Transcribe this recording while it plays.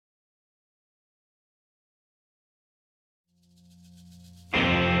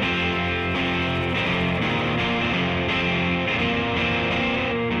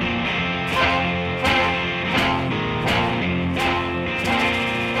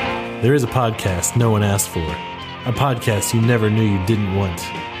There is a podcast no one asked for. A podcast you never knew you didn't want.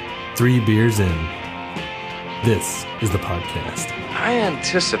 3 beers in. This is the podcast. I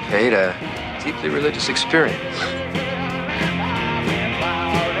anticipate a deeply religious experience.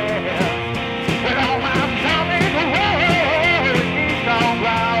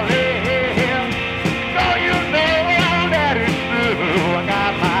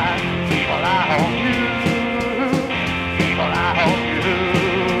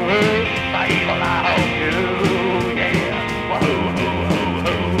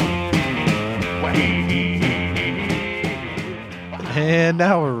 And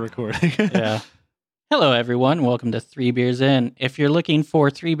now we're recording. Yeah. Hello, everyone. Welcome to 3 Beers In. If you're looking for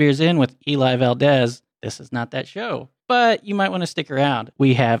 3 Beers In with Eli Valdez, this is not that show, but you might want to stick around.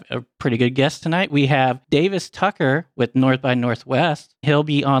 We have a pretty good guest tonight. We have Davis Tucker with North by Northwest. He'll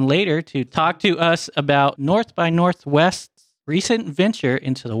be on later to talk to us about North by Northwest's recent venture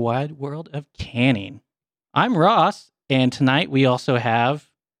into the wide world of canning. I'm Ross, and tonight we also have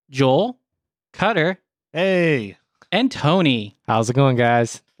Joel, Cutter, Hey. and Tony. How's it going,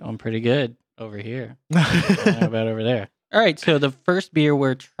 guys? Going pretty good over here. How about over there? All right, so the first beer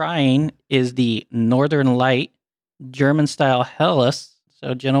we're trying is the Northern Light German-style Helles.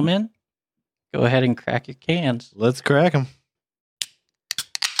 So, gentlemen, go ahead and crack your cans. Let's crack them.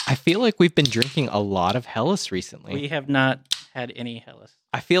 I feel like we've been drinking a lot of Helles recently. We have not had any Helles.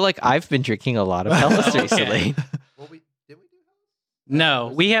 I feel like I've been drinking a lot of Helles Okay. recently. No,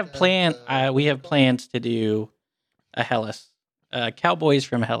 we have plans to do a Helles. Cowboys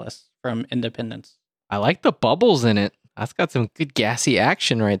from Helles, from Independence. I like the bubbles in it. That's got some good gassy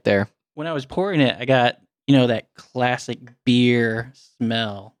action right there. When I was pouring it, I got, that classic beer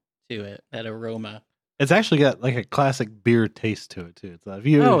smell to it, that aroma. It's actually got like a classic beer taste to it, too. It's like,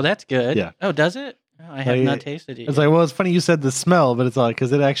 Oh, that's good. Yeah. Oh, does it? Oh, I have Like, not tasted it It's yet. like, well, it's funny you said the smell, but it's like,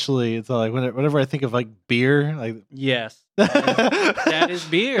 because it's like, whenever I think of like beer, like, Yes. That is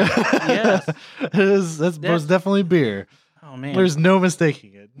beer. Yes. it is. That's most definitely beer. Oh, man. There's no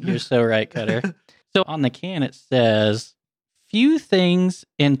mistaking it. You're so right, Cutter. So on the can, it says, few things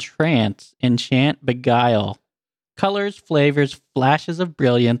enchant, beguile. Colors, flavors, flashes of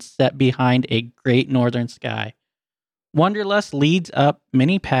brilliance set behind a great northern sky. Wanderlust leads up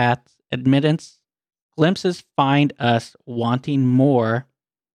many paths, admittance, glimpses find us wanting more.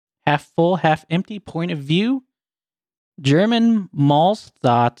 Half full, half empty point of view. German Mal's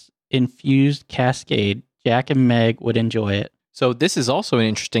thoughts infused cascade. Jack and Meg would enjoy it. So this is also an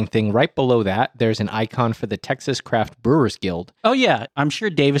interesting thing. Right below that, there's an icon for the Texas Craft Brewers Guild. Oh, yeah. I'm sure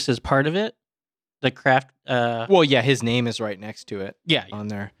Davis is part of it. The craft. Well, yeah, his name is right next to it Yeah. on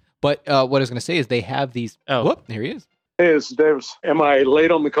there. But what I was going to say is they have these... Oh. Whoop, here he is. Hey, this is Davis. Am I late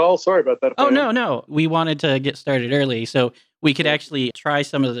on the call? Sorry about that. Oh, no. We wanted to get started early, so we could actually try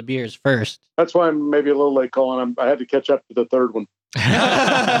some of the beers first. That's why I'm maybe a little late calling. I had to catch up to the third one.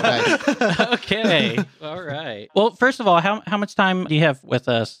 Okay. All right. Well, first of all, how much time do you have with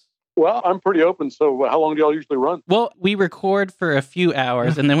us? Well, I'm pretty open. So how long do y'all usually run? Well, we record for a few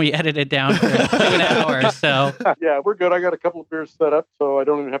hours, and then we edit it down for 2 hours, so... Yeah, we're good. I got a couple of beers set up, so I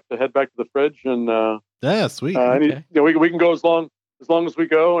don't even have to head back to the fridge. And Yeah, sweet. Okay. we can go as long as we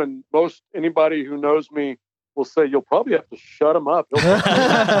go. And anybody who knows me will say you'll probably have to shut them up.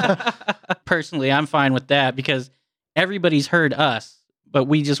 Personally, I'm fine with that, because everybody's heard us, but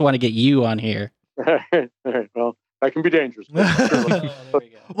we just want to get you on here. All right, well, that can be dangerous. Oh, there we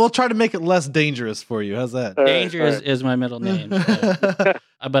go. We'll try to make it less dangerous for you. How's that? All right, Danger all is, right. is my middle name, so.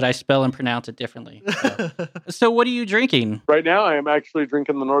 But I spell and pronounce it differently. So what are you drinking? Right now, I am actually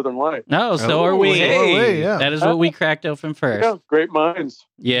drinking the Northern Light. No, so are we. Hey, yeah. That is what we cracked open first. Yeah, great minds.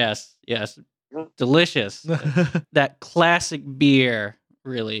 Yes. Yeah. Delicious. That classic beer,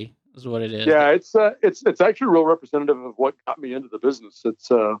 really, is what it is. Yeah, it's actually real representative of what got me into the business. It's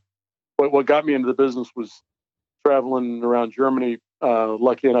what got me into the business was traveling around Germany.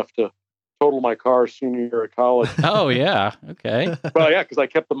 Lucky enough to total my car senior year of college. Oh, yeah. Okay. Well, yeah, because I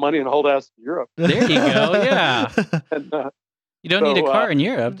kept the money and hauled ass to Europe. There you go. Yeah. And, You don't need a So, car in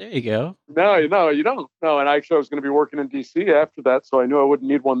Europe. There you go. no, you don't. No, and actually, I was going to be working in D.C. after that, so I knew I wouldn't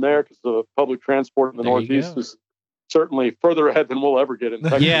need one there because the public transport in the There you Northeast go. is certainly further ahead than we'll ever get in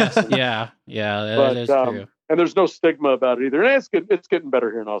Texas. Yes. Yeah. That But, is true. And there's no stigma about it either. And it's getting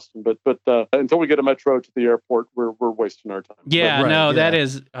better here in Austin. But until we get a metro to the airport, we're wasting our time. Yeah. right, No, that yeah.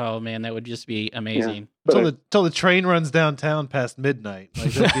 is. Oh man, that would just be amazing. But Till the train runs downtown past midnight.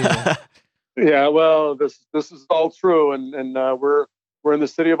 Like, that'd be- yeah, well, this is all true, and we're we're in the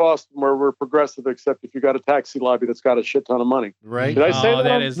city of Austin where we're progressive, except if you got a taxi lobby that's got a shit ton of money. Right. Did I say that?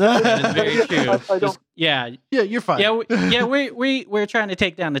 That is very true. I don't. Yeah, Yeah, you're fine. we're trying to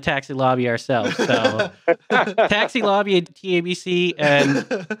take down the taxi lobby ourselves. So taxi lobby at TABC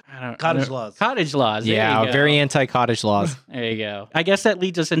and Cottage laws. Cottage laws. There Yeah, you go. very anti-cottage laws. There you go. I guess that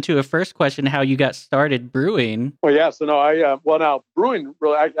leads us into a first question: how you got started brewing? Well, yeah. So no, now brewing,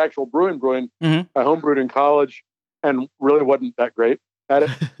 really actual brewing. Mhm. I homebrewed in college, and really wasn't that great at it.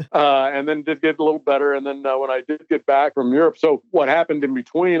 And then did get a little better. And then when I did get back from Europe, so what happened in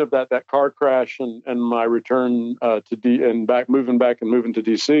between of that car crash and my return moving to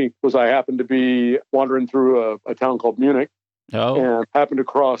DC was I happened to be wandering through a town called Munich. Oh, And happened to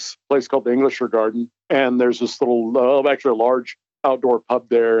cross a place called the Englisher Garden. And there's this little, actually a large outdoor pub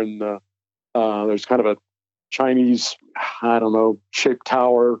there. And there's kind of a Chinese, shaped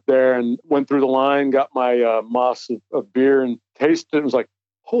tower there. And went through the line, got my Moss of beer and tasted it. It was like,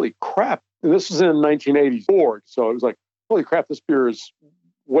 holy crap. And this was in 1984. So it was like, holy crap, this beer is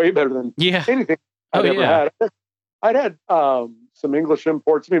way better than yeah. anything I'd ever had. I'd had some English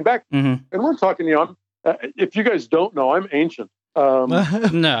imports. I mean, back, Mhm. and we're talking, if you guys don't know, I'm ancient. No,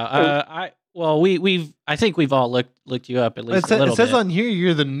 I think we've all looked you up at least a little It says bit. on here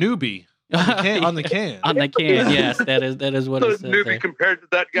you're the newbie on the can. On the can, yes, that is what it The says newbie there. compared to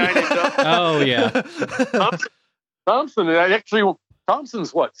that guy named Oh yeah, Thompson.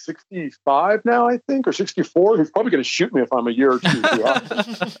 Thompson's what, 65 now, I think, or 64. He's probably going to shoot me if I'm a year or two too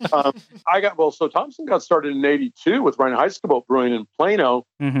high. So Thompson got started in '82 with Reinheitsgebot Brewing in Plano.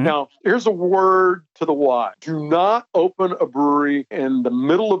 Mhm. Now, here's a word to the wise: do not open a brewery in the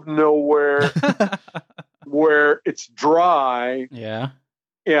middle of nowhere where it's dry. yeah.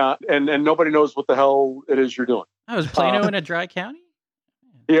 Yeah, and nobody knows what the hell it is you're doing. I was Plano in a dry county.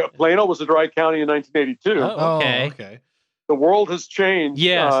 Yeah, Plano was a dry county in 1982. Oh, okay. Okay. The world has changed.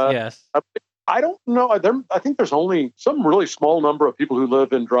 Yes, yes. I don't know. I think there's only some really small number of people who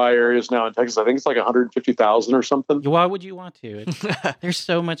live in dry areas now in Texas. I think it's like 150,000 or something. Why would you want to? There's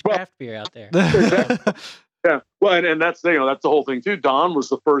so much craft beer out there. Yeah. Well, and that's that's the whole thing too. Don was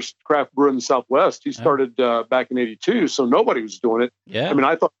the first craft brewer in the Southwest. He started back in '82, so nobody was doing it. Yeah. I mean,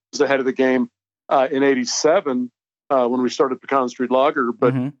 I thought he was ahead of the game in '87 when we started Pecan Street Lager.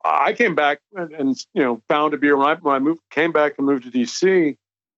 But Mhm. I came back and found a beer when I came back and moved to DC.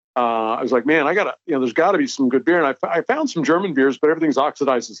 I was like, man, there's got to be some good beer. And I found some German beers, but everything's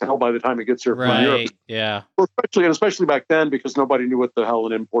oxidized as hell by the time it gets here from Europe. Right. Yeah. Especially back then, because nobody knew what the hell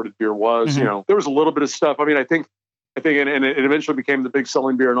an imported beer was. Mhm. There was a little bit of stuff. I mean, I think, and it eventually became the big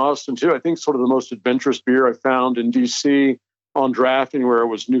selling beer in Austin too. I think sort of the most adventurous beer I found in DC on draft anywhere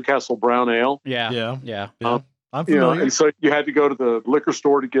was Newcastle Brown Ale. Yeah. Yeah. Yeah. I'm familiar. And so you had to go to the liquor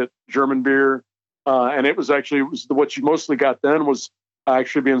store to get German beer, and it was what you mostly got then was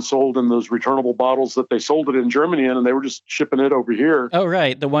actually being sold in those returnable bottles that they sold it in Germany in, and they were just shipping it over here. Oh,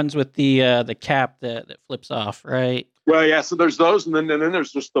 right. The ones with the cap that flips off, right? Well, yeah. So there's those, and then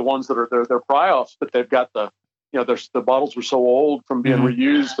there's just the ones that are they're pry-offs, but they've got the the bottles were so old from being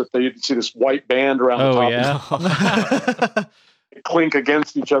reused that you see this white band around the top. Yeah. Clink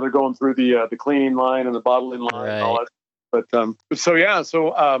against each other going through the cleaning line and the bottling line and all that. But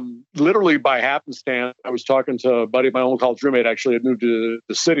literally by happenstance, I was talking to a buddy, my old college roommate, actually had moved to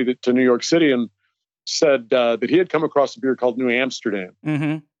the city, to New York City, and said that he had come across a beer called New Amsterdam.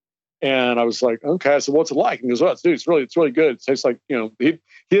 Mm-hmm. And I was like, okay. I said, what's it like? And he goes, well, it's really good. It tastes like, he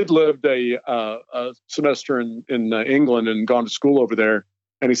had lived a semester in England and gone to school over there.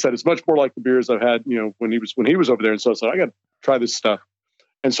 And he said, it's much more like the beers I've had, when he was over there. And so I said, I got to try this stuff.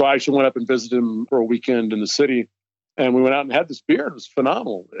 And so I actually went up and visited him for a weekend in the city. And we went out and had this beer. It was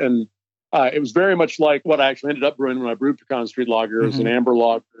phenomenal. And it was very much like what I actually ended up brewing when I brewed Pecan Street Lager. It was an amber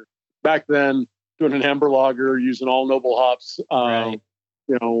lager. Back then, doing an amber lager using all noble hops. Right.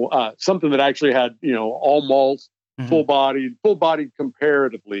 Something that actually had, all malts, full bodied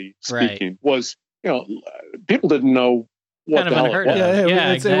comparatively speaking, was, people didn't know what kind the of hell unheard it was. of.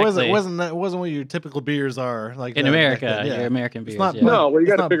 Yeah, It exactly. wasn't what your typical beers are like In that, America, back then. Yeah. your American beers. It's not yeah. No, well, you it's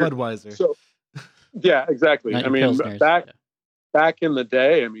got to not figure. Budweiser. So, yeah, exactly. Not I your mean, Pilsners. back in the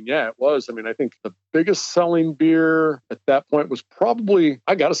day, it was. I think the biggest selling beer at that point was probably,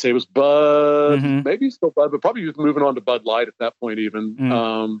 I got to say, it was Bud. Mhm. Maybe still Bud, but probably moving on to Bud Light at that point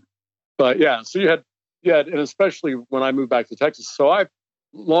even. But yeah, so you had, and especially when I moved back to Texas. So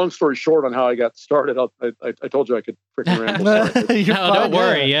long story short on how I got started, I told you I could freaking ramble. Sorry. You're No, fine, don't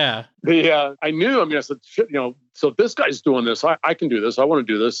worry. Yeah. I knew. I said, shit, so if this guy's doing this, I can do this. I want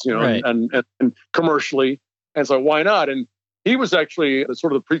to do this, Right. and commercially. And so why not? And he was actually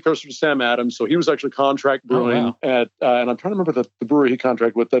sort of the precursor to Sam Adams. So he was actually contract brewing at, and I'm trying to remember the brewery he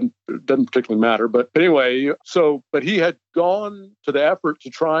contracted with. Doesn't particularly matter. But anyway, but he had gone to the effort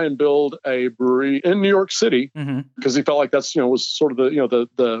to try and build a brewery in New York City because he felt like that's, was sort of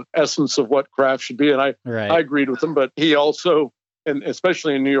the essence of what craft should be. And I agreed with him, but he also, and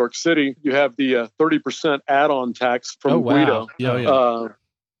especially in New York City, you have the 30% add-on tax from Guido.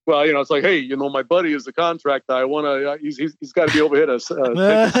 Well, it's like, hey, my buddy is the contract guy. I want to. He's got to be over here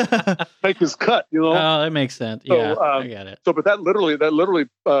to make his cut. Oh, that makes sense. So, yeah, I get it. So, but that literally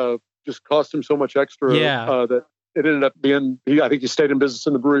just cost him so much extra. That it ended up being. I think he stayed in business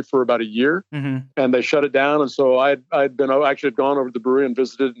in the brewery for about a year, and they shut it down. And so I'd gone over to the brewery and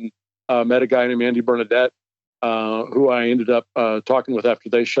visited and met a guy named Andy Bernadette, who I ended up talking with after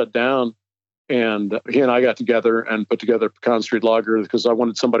they shut down. And he and I got together and put together Pecan Street Lager because I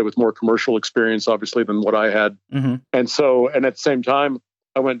wanted somebody with more commercial experience, obviously, than what I had. And at the same time,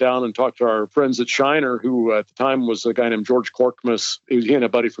 I went down and talked to our friends at Shiner, who at the time was a guy named George Corkmas. He and a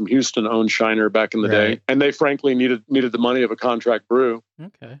buddy from Houston owned Shiner back in the day. And they frankly needed the money of a contract brew.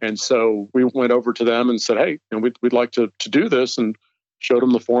 And so we went over to them and said, hey, we'd like to do this, and showed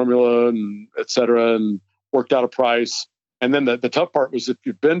them the formula and et cetera, and worked out a price. And then the tough part was if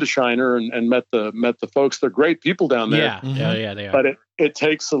you've been to Shiner and met the folks, they're great people down there. Yeah, they are. But it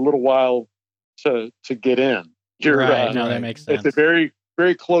takes a little while to get in. That makes sense. It's a very,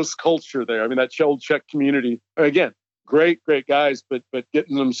 very close culture there. I mean, that old Czech community, again, great guys, but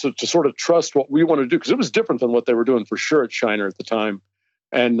getting them to sort of trust what we want to do, because it was different than what they were doing for sure at Shiner at the time.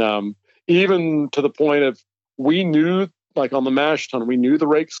 And even to the point of, we knew, like on the mash tun, we knew the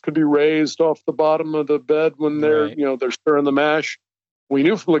rakes could be raised off the bottom of the bed when they're stirring the mash. We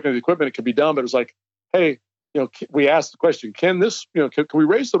knew from looking at the equipment it could be done, but it was like, hey, we asked the question, can this, can we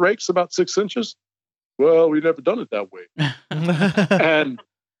raise the rakes about 6 inches? Well, we've never done it that way. and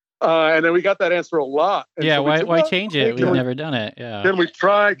then we got that answer a lot. And so why change it? We've never done it. Yeah. Can we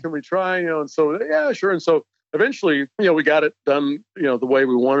try? And so, yeah, sure. And so eventually, we got it done, the way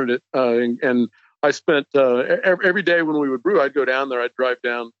we wanted it. And I spent every day when we would brew, I'd go down there. I'd drive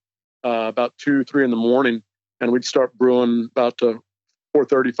down about 2-3 in the morning, and we'd start brewing about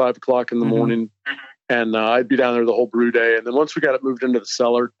 4:30, 5 o'clock in the morning. And I'd be down there the whole brew day. And then once we got it moved into the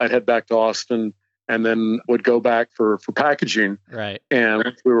cellar, I'd head back to Austin, and then would go back for packaging. Right. And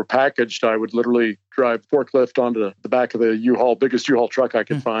once we were packaged, I would literally drive forklift onto the back of the U-Haul, biggest U-Haul truck I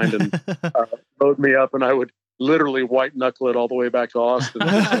could find, and load me up, and I would literally white knuckle it all the way back to Austin.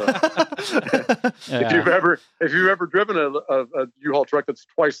 If you've ever driven a U-Haul truck that's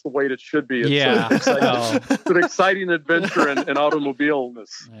twice the weight it should be, it's an exciting adventure in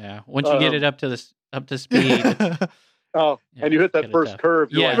automobileness. Yeah, once you get it up to speed. And you hit that first curve.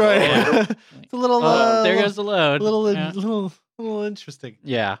 It's a little. There goes the load. Little interesting.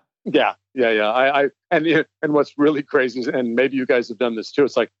 Yeah. And what's really crazy is, and maybe you guys have done this too,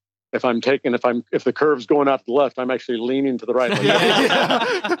 it's like, if the curve's going out to the left, I'm actually leaning to the right.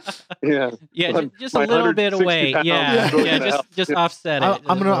 Just a little bit away. Just offset it.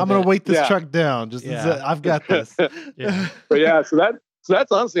 I'm gonna weight this truck down. I've got this. But so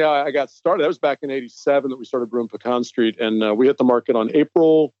that's honestly how I got started. That was back in '87 that we started brewing Pecan Street, and we hit the market on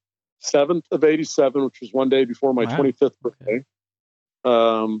April 7th of '87, which was one day before my 25th birthday.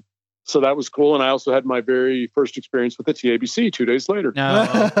 So that was cool. And I also had my very first experience with the TABC 2 days later. No,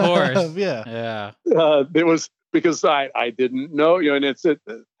 of course. Yeah. It was because I didn't know, and it's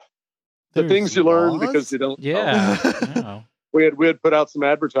the things you learn because you don't. Yeah. No. We had put out some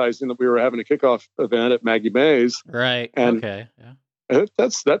advertising that we were having a kickoff event at Maggie Mae's. Right. And okay. Yeah.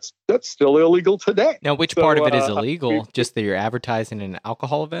 That's still illegal today. Now, which part of it is illegal? Just that you're advertising an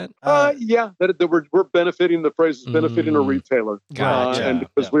alcohol event? That we're benefiting, the phrase is benefiting a retailer. Gotcha. And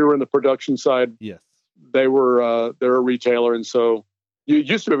because we were in the production side, yes, they're a retailer, and so you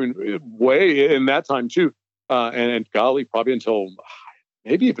used to, way in that time too, and golly, probably until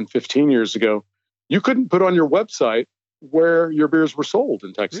maybe even 15 years ago, you couldn't put on your website where your beers were sold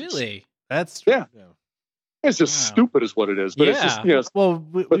in Texas. Really? That's true. Yeah. It's just stupid is what it is. But it's just, because we're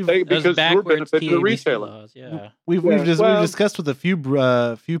benefiting the retailer. Laws, yeah. We've discussed with a few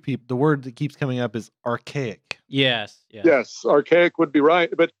people, the word that keeps coming up is archaic. Yes. Yes, archaic would be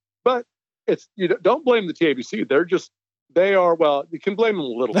right. But it's, don't blame the TABC. They are, well, you can blame them a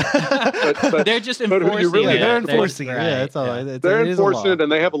little bit. But they're just enforcing it. They're enforcing it. Yeah, that's all. Yeah. They're enforcing it,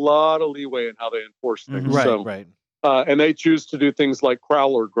 and they have a lot of leeway in how they enforce things. Mm-hmm. Right. And they choose to do things like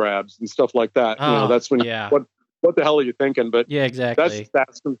crowler grabs and stuff like that. That's when what the hell are you thinking? But yeah, exactly.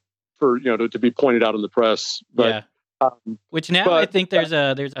 That's for to be pointed out in the press. But which now I think there's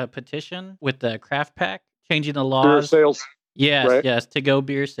a petition with the Craft Pack changing the laws. Beer sales. Yes, Right? yes, to go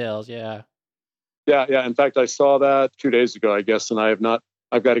beer sales. Yeah. Yeah. In fact, I saw that 2 days ago, I guess, and I have not.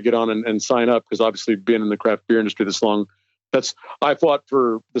 I've got to get on and sign up because obviously being in the craft beer industry this long, I fought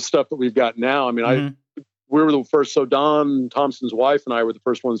for the stuff that we've got now. I mean, we were the first. So Don Thompson's wife and I were the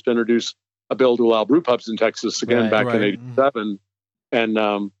first ones to introduce a bill to allow brew pubs in Texas again back in '87, and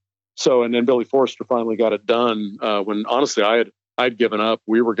and then Billy Forrester finally got it done. When honestly, I'd given up.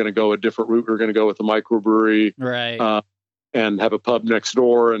 We were going to go a different route. We were going to go with the microbrewery, right, and have a pub next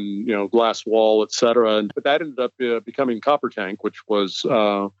door, and glass wall, etc. But that ended up becoming Copper Tank, which was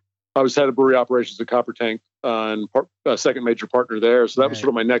I was head of brewery operations at Copper Tank and second major partner there. So that was sort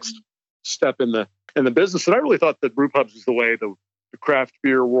of my next step in the business. And I really thought that brew pubs was the way the craft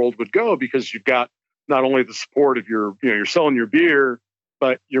beer world would go, because you've got not only the support of your, you're selling your beer,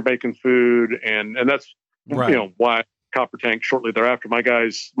 but you're making food, and that's why Copper Tank shortly thereafter. My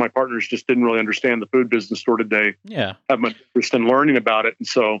partners just didn't really understand the food business, nor did they have much interest in learning about it. And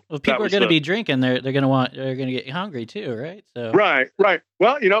so people are going to be drinking. They're going to get hungry too, right? So right.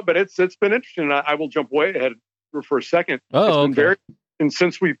 Well, but it's been interesting. I will jump way ahead for a second. And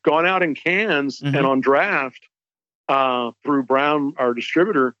since we've gone out in cans and on draft through Brown, our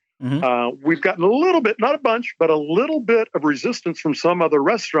distributor, we've gotten a little bit, not a bunch, but a little bit of resistance from some other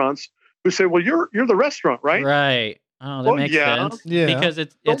restaurants who say, "Well, you're the restaurant, right?" Right. Oh, that makes sense. Yeah. Because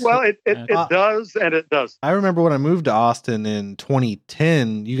it does, and it does. I remember when I moved to Austin in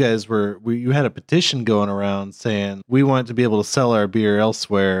 2010, you guys you had a petition going around saying we want to be able to sell our beer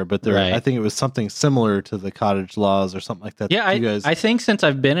elsewhere, but I think it was something similar to the cottage laws or something like that. Yeah, I think since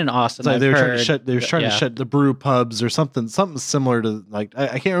I've been in Austin, they were trying to shut the brew pubs or something similar to, like,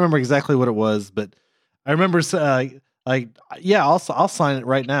 I can't remember exactly what it was, but I remember I'll sign it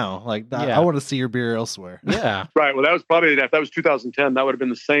right now. Like, I want to see your beer elsewhere. Yeah. Right. Well, that was probably that was 2010. That would have been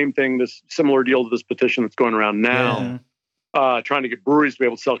the same thing, this similar deal to this petition that's going around now, trying to get breweries to be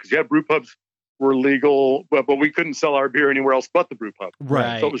able to sell. Because brew pubs were legal, but we couldn't sell our beer anywhere else but the brew pub.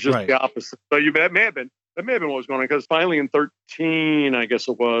 Right. So it was just the opposite. So that may have been what was going on, because finally in 13, I guess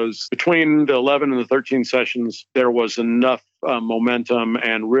it was, between the 11 and the 13 sessions, there was enough momentum,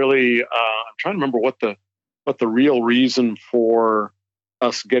 and really, I'm trying to remember what the real reason for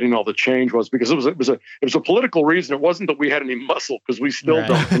us getting all the change was, because it was a political reason. It wasn't that we had any muscle, because we still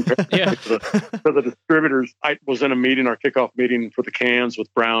don't compare to the distributors. I was in a meeting, our kickoff meeting for the cans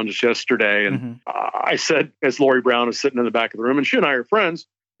with Brown just yesterday, and I said, as Lori Brown is sitting in the back of the room, and she and I are friends,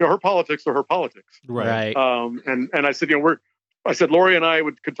 her politics are her politics. Right. And I said, I said, Lori and I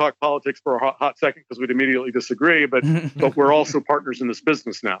could talk politics for a hot second because we'd immediately disagree, but we're also partners in this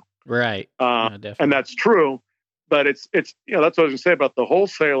business now. Right. And that's true. But it's that's what I was going to say about the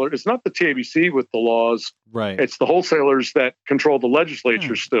wholesaler. It's not the TABC with the laws. Right. It's the wholesalers that control the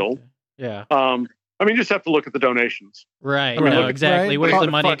legislature still. Yeah. You just have to look at the donations. Right. No, exactly. Right. Where's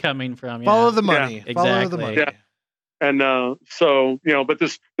the money coming from? Follow the money. Yeah, Follow exactly. the money. Yeah. And but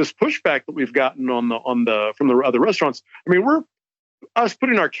this pushback that we've gotten from the other restaurants. I mean, us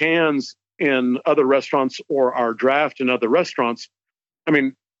putting our cans in other restaurants or our draft in other restaurants. I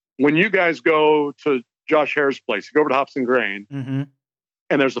mean, when you guys go to Josh Hare's place, you go over to Hops and Grain, and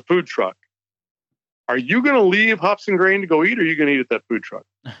there's a food truck. Are you going to leave Hops and Grain to go eat, or are you going to eat at that food truck?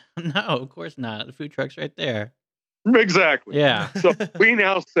 No, of course not. The food truck's right there. Exactly. Yeah. So we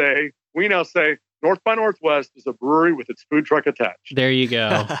now say North by Northwest is a brewery with its food truck attached. There you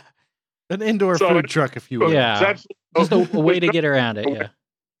go. An indoor food truck, if you will. Yeah. Just a way to get around it. Yeah.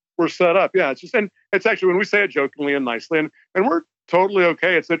 We're set up. Yeah. It's actually, when we say it jokingly and nicely, and we're totally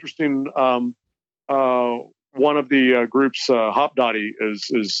okay. It's interesting. One of the groups, Hop Dotty,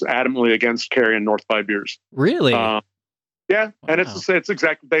 is adamantly against carrying North by beers. Really? Yeah. Wow. And it's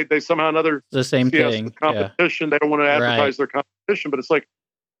exactly, they somehow another the same thing. The competition. They don't want to advertise their competition, but it's like,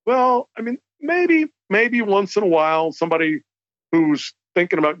 well, I mean, maybe once in a while, somebody who's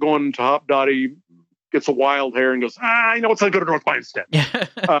thinking about going to Hop Dotty gets a wild hair and goes, let's go to North by instead.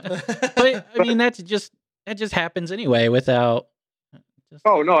 But I mean, that just happens anyway without.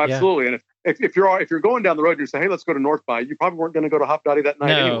 Oh no, absolutely. And if you're going down the road and you say, hey, let's go to North by, you probably weren't going to go to Hop Dotty that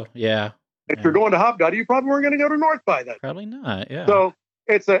night anyway. Yeah. If you're going to Hop Dotty, you probably weren't going to go to North by that. Probably not. Yeah. So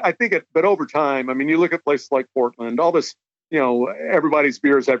but over time, I mean, you look at places like Portland, all this, everybody's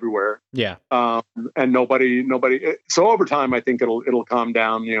beers everywhere. Yeah. And nobody. So over time, I think it'll calm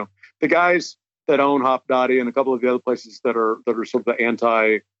down. The guys that own Hop Dotty and a couple of the other places that are sort of the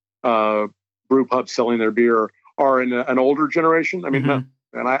anti brew pub selling their beer are in an older generation. I mean,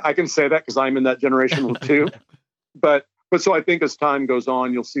 and I can say that because I'm in that generation too. But so I think as time goes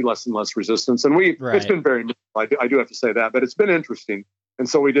on, you'll see less and less resistance. And it's been very, I do have to say that, but it's been interesting. And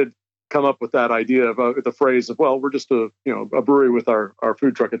so we did come up with that idea of the phrase of, well, we're just a brewery with our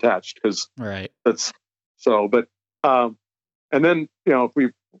food truck attached, because that's so. But and then if we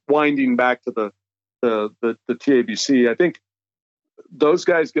winding back to the TABC, I think those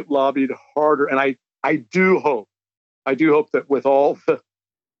guys get lobbied harder, and I do hope that with all the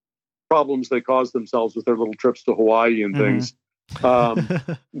problems they cause themselves with their little trips to Hawaii and things,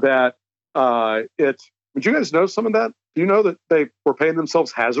 that would you guys know some of that? Do you know that they were paying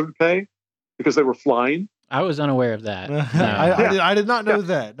themselves hazard pay because they were flying? I was unaware of that. No. I did not know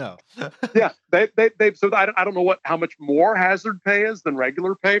that. No. Yeah, they so I don't know how much more hazard pay is than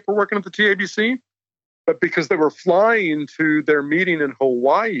regular pay for working at the TABC, but because they were flying to their meeting in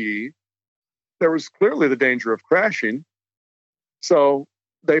Hawaii, there was clearly the danger of crashing. So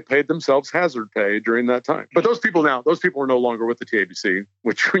they paid themselves hazard pay during that time. But those people are no longer with the TABC,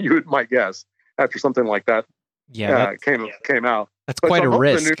 which you might guess after something like that. Yeah, came out. That's quite a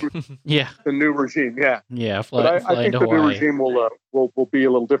risk. The new regime, I think the new regime will be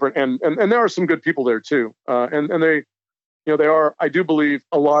a little different, and there are some good people there too, and they, they are. I do believe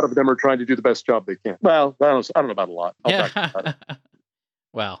a lot of them are trying to do the best job they can. Well, I don't know about a lot.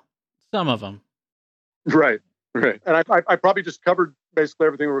 Well, some of them. Right, and I probably just covered basically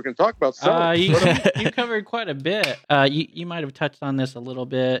everything we were going to talk about. So you covered quite a bit. You might have touched on this a little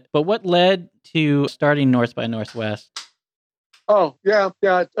bit, but what led to starting North by Northwest? Oh, yeah,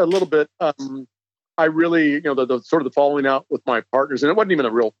 a little bit. I really, the sort of the falling out with my partners, and it wasn't even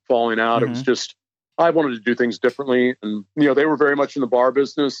a real falling out. It was just, I wanted to do things differently. And, they were very much in the bar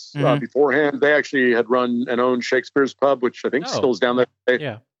business beforehand. They actually had run and owned Shakespeare's Pub, which I think still is down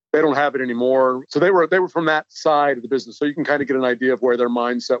there. They don't have it anymore. So they were from that side of the business. So you can kind of get an idea of where their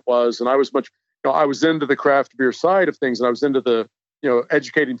mindset was. And I was I was into the craft beer side of things, and I was into the,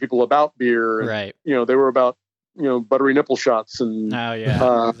 educating people about beer. And, right. They were about, buttery nipple shots and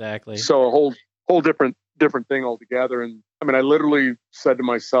exactly. So a whole different thing altogether. And I mean, I literally said to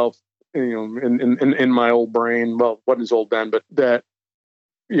myself, in my old brain, well, it wasn't as old then, but that,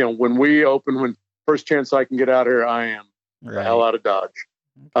 when first chance I can get out here, I am the hell out of Dodge.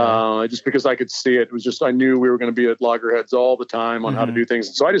 Okay. Just because I could see it. It was just, I knew we were going to be at loggerheads all the time on how to do things.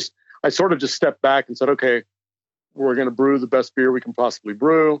 And so I sort of just stepped back and said, okay, we're going to brew the best beer we can possibly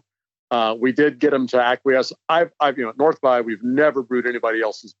brew. We did get them to acquiesce. I've at North by, we've never brewed anybody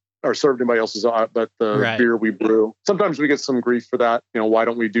else's or served anybody else's, but the beer we brew. Sometimes we get some grief for that. Why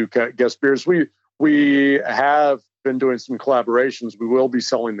don't we do guest beers? We have been doing some collaborations. We will be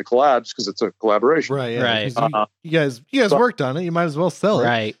selling the collabs because it's a collaboration. Right. Yeah. Right. You guys worked on it. You might as well sell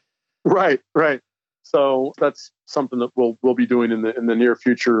it. Right. So that's something that we'll be doing in the near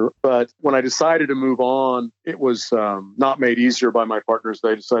future. But when I decided to move on, it was not made easier by my partners.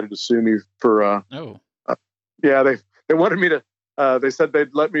 They decided to sue me for. They wanted me to. They said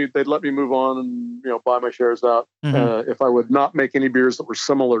they'd let me move on and buy my shares out if I would not make any beers that were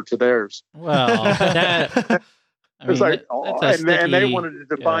similar to theirs. Well, and they wanted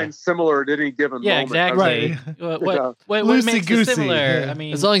to define similar at any given moment. Yeah, exactly. What makes it similar? Yeah. I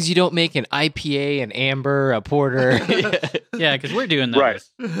mean, as long as you don't make an IPA, an amber, a porter. Yeah, because we're doing those. Right.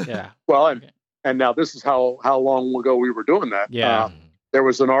 Yeah. Well, and now this is how long ago we were doing that. Yeah. There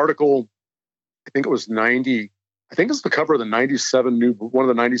was an article, I think it was 90. I think it's the cover of the 97 one of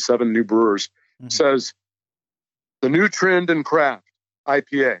the 97 new brewers says the new trend in craft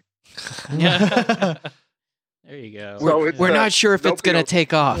IPA. Yeah. There you go. So we're not sure if it's going to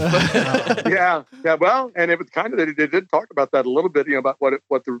take off. Yeah. Well, and it was kind of they did talk about that a little bit. About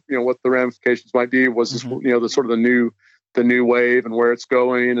what the ramifications might be. Was this the sort of the new wave and where it's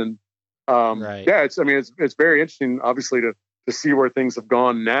going and yeah. It's very interesting. Obviously to see where things have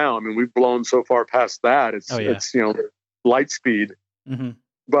gone now. I mean, we've blown so far past that. It's light speed.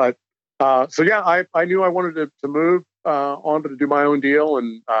 But so yeah, I knew I wanted to move on to do my own deal,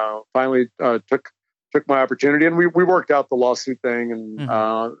 and finally took my opportunity, and we worked out the lawsuit thing, and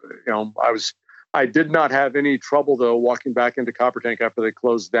I did not have any trouble though walking back into Copper Tank after they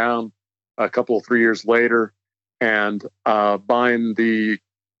closed down a couple of 3 years later, and buying the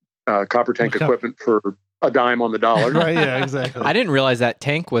Copper Tank equipment for a dime on the dollar. Right, yeah, exactly. I didn't realize that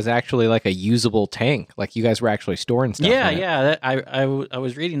tank was actually like a usable tank. Like you guys were actually storing stuff. Yeah. I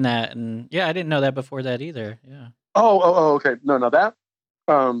was reading that, and yeah, I didn't know that before that either. Yeah. Oh, okay. No, that.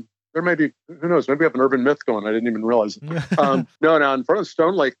 There may be, who knows, maybe we have an urban myth going. I didn't even realize it. No, in front of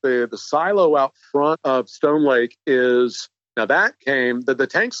Stone Lake, the silo out front of Stone Lake is, now that came, the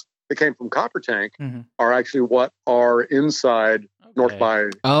tanks that came from Copper Tank are actually what are inside North by.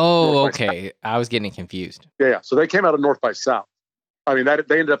 Oh, North okay. By I was getting confused. Yeah. So they came out of North by South. I mean, they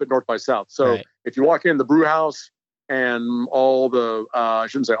ended up at North by South. So if you walk in the brew house and all the I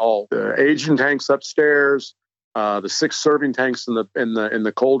shouldn't say all the aging tanks upstairs, the 6 serving tanks in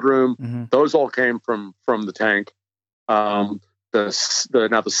the cold room. Mm-hmm. Those all came from the tank.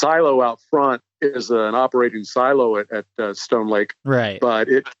 The silo out front is an operating silo at Stone Lake, Right? but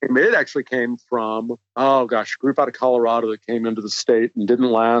it actually came from a group out of Colorado that came into the state and didn't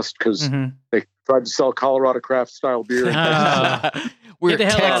last because they tried to sell Colorado craft style beer. We're Get the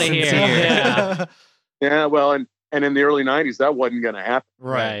hell out of Texans here! Yeah. Yeah, well, and in the early '90s, that wasn't going to happen.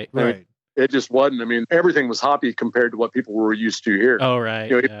 Right. I mean, it just wasn't. I mean, everything was hoppy compared to what people were used to here. Oh, right.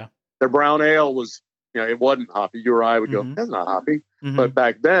 You know, Yeah. The brown ale was, it wasn't hoppy. You or I would go, that's not hoppy. Mhm. But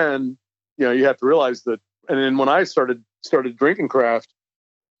back then, you have to realize that. And then when I started drinking craft,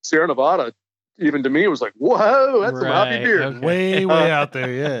 Sierra Nevada, even to me, was like, whoa, that's some hoppy Right, beer. okay. way out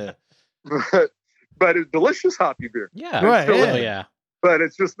there. Yeah. But it's delicious hoppy beer. Yeah. Right, Oh, yeah. yeah. But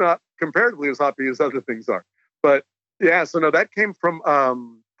it's just not comparatively as hoppy as other things are. But yeah, so no, that came from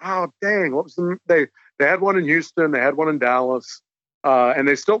what was they had one in Houston, they had one in Dallas, and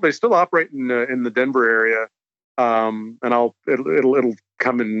they still operate in the Denver area. And it'll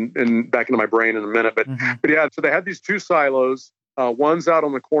come in back into my brain in a minute. But yeah, so they had these 2 silos. One's out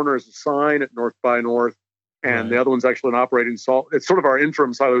on the corner as a sign at North by North, and the other one's actually an operating salt. It's sort of our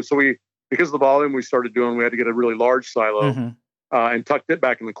interim silo. So because of the volume we started doing, we had to get a really large silo. And tucked it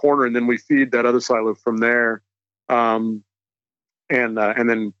back in the corner, and then we feed that other silo from there, and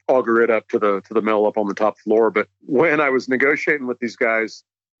then auger it up to the mill up on the top floor. But when I was negotiating with these guys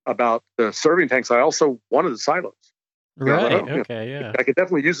about the serving tanks, I also wanted the silos. Right. You know, Okay. Yeah. I could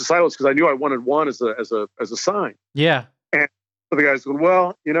definitely use the silos because I knew I wanted one as a sign. Yeah. And so the guys went,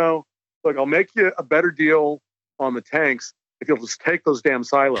 well, look, I'll make you a better deal on the tanks if you'll just take those damn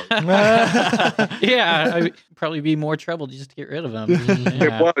silos. Yeah, I'd probably be more trouble just to get rid of them. It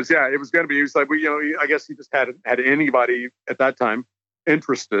was going to be. He was like, I guess he just had anybody at that time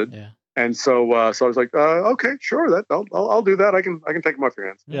interested. Yeah. And so I was like, okay, sure, I'll do that. I can take them off your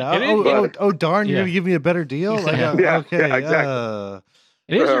hands. Yeah. It is- Darn! Yeah. You're gonna give me a better deal. Like, Yeah, okay. yeah, exactly.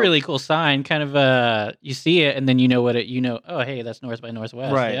 It is a really cool sign. Kind of, you see it, and then you know what it. Oh, hey, that's North by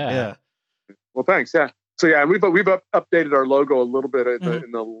Northwest. Right. Yeah. Well, thanks. Yeah. So yeah, and we've updated our logo a little bit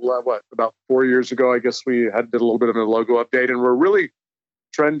in about 4 years ago. I guess we did a little bit of a logo update, and we're really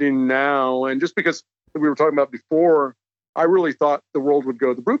trending now. And just because we were talking about before, I really thought the world would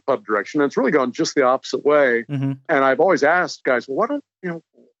go the brew pub direction, and it's really gone just the opposite way. Mm-hmm. And I've always asked guys, well,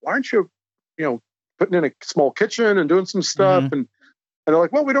 why aren't you putting in a small kitchen and doing some stuff? Mm-hmm. And they're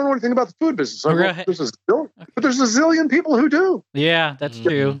like, well, we don't know anything about the food business. But there's a zillion people who do. Yeah, that's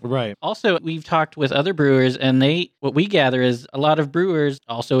true. Right. Also, we've talked with other brewers, and what we gather is a lot of brewers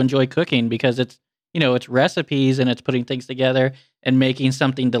also enjoy cooking because it's recipes and it's putting things together and making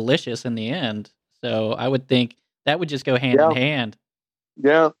something delicious in the end. So I would think that would just go hand in hand.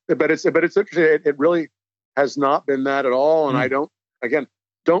 Yeah, but it's interesting. It really has not been that at all, and I don't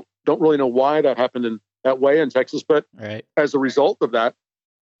really know why that happened in that way in Texas. But as a result of that,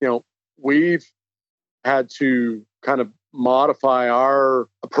 we've had to kind of modify our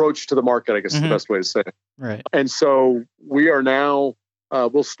approach to the market, I guess is the best way to say it. Right. And so we are now,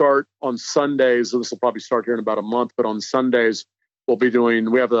 we'll start on Sundays. This will probably start here in about a month, but on Sundays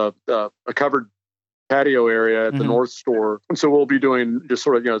we have a covered patio area at the North Store. And so we'll be doing just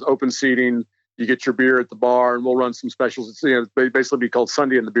sort of, open seating. You get your beer at the bar, and we'll run some specials. It's basically be called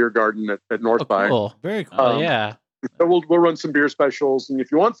Sunday in the Beer Garden at North by. Cool. Very cool. Yeah. So we'll run some beer specials, and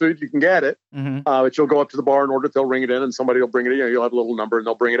if you want food, you can get it. But you'll go up to the bar and order it. They'll ring it in, and somebody will bring it in. You'll have a little number, and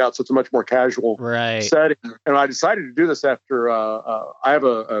they'll bring it out. So it's a much more casual setting. And I decided to do this after I have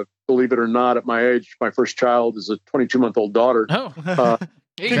a believe it or not, at my age, my first child is a 22-month-old daughter. Oh.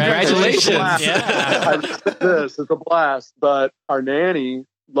 Congratulations! Yeah. It's a blast. But our nanny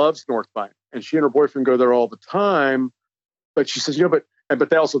loves North by, and she and her boyfriend go there all the time. But she says, but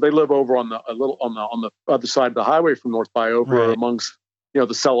they live over on the other side of the highway from North by, over amongst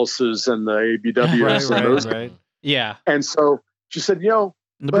the Celluses and the ABWs and those. Right. Yeah. And so she said, in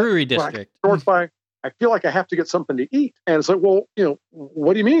the brewery district, North by, I feel like I have to get something to eat. And it's like, well,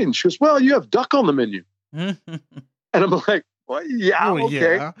 what do you mean? She goes, well, you have duck on the menu. And I'm like, well, yeah,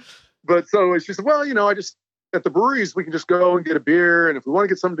 okay. Yeah. But so she said, well, I just, at the breweries, we can just go and get a beer. And if we want to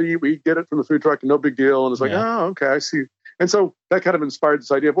get something to eat, we get it from the food truck and no big deal. And it's like, oh, okay, I see. And so that kind of inspired this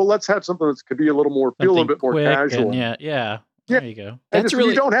idea of, well, let's have something that could be a little little bit more casual. Yeah. There you go. That's really,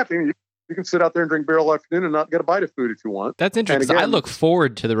 you don't have to. You can sit out there and drink beer all afternoon and not get a bite of food if you want. That's interesting. Again, I look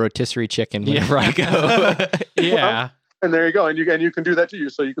forward to the rotisserie chicken whenever I go. Yeah. Well, and there you go. And you can do that too.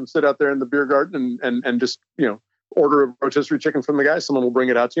 So you can sit out there in the beer garden and just, order a rotisserie chicken from the guy. Someone will bring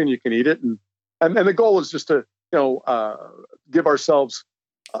it out to you and you can eat it. And the goal is just to give ourselves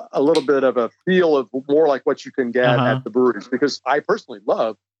a little bit of a feel of more like what you can get at the breweries, because I personally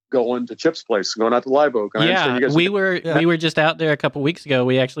love going to Chip's place, going out to Live Oak. We were just out there a couple weeks ago.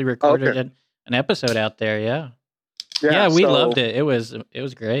 We actually recorded an episode out there. Yeah, we loved it. It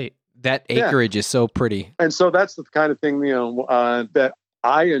was great. That acreage is so pretty. And so that's the kind of thing, that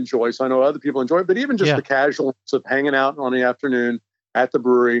I enjoy. So I know other people enjoy it, but even just the casualness of hanging out on the afternoon at the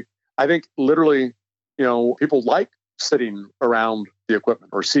brewery, I think literally, people like sitting around the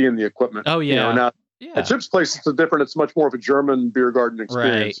equipment or seeing the equipment. Oh yeah. At Chip's place, it's much more of a German beer garden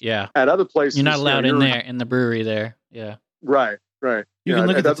experience. Right. Yeah. At other places, you're not allowed in there in the brewery there. Yeah. Right. You can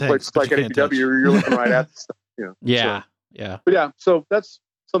look at other places like at APW, you're looking right at the stuff. Yeah. But yeah, so that's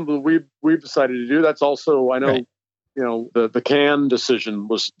something we've decided to do. That's also, I know, the can decision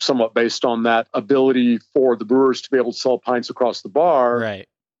was somewhat based on that ability for the brewers to be able to sell pints across the bar. Right.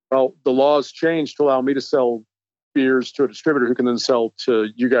 Well, the laws changed to allow me to sell beers to a distributor who can then sell to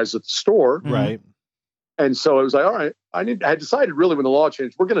you guys at the store. Right. And so it was like, all right, I had decided really when the law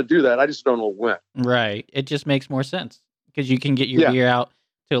changed, we're going to do that. I just don't know when. Right. It just makes more sense because you can get your beer out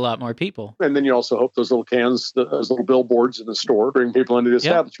to a lot more people. And then you also hope those little cans, those little billboards in the store, bring people into the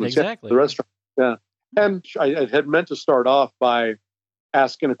establishment. Exactly. The restaurant. Yeah. And I had meant to start off by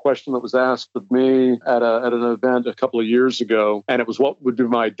asking a question that was asked of me at an event a couple of years ago. And it was, what would be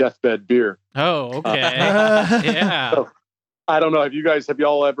my deathbed beer? Oh, okay. Yeah. So, I don't know. Have you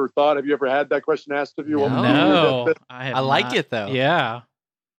ever had that question asked of you? No. I like it though. Yeah.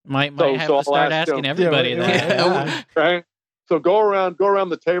 Might have to start asking everybody that. Right. So go around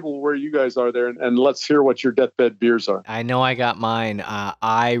the table where you guys are there, and let's hear what your deathbed beers are. I know I got mine.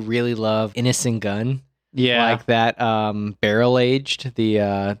 I really love Innocent Gun. Yeah, like that barrel aged,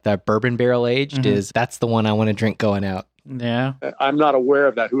 that bourbon barrel aged that's the one I want to drink going out. Yeah, I'm not aware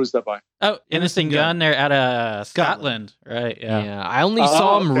of that. Who is that by? Oh, Innocent Gun. They're out of Scotland, right? Yeah. I only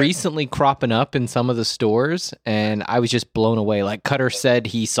saw them recently cropping up in some of the stores, and I was just blown away. Like Cutter said,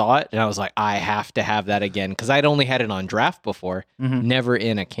 he saw it, and I was like, I have to have that again because I'd only had it on draft before, never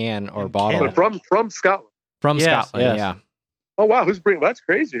in a can or bottle. But from Scotland. From Scotland, yeah. Oh wow, who's bringing? That's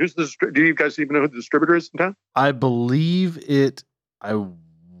crazy. Who's the? Do you guys even know who the distributor is in town? I believe it. I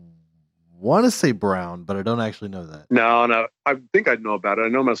want to say Brown, but I don't actually know that. No. I think I'd know about it. I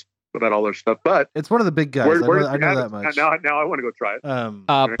know about all their stuff, but it's one of the big guys. I know that much. Now I want to go try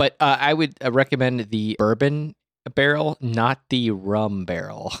it. But I would recommend the bourbon barrel, not the rum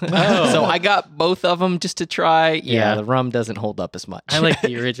barrel. Oh. So I got both of them just to try. Yeah, the rum doesn't hold up as much. I like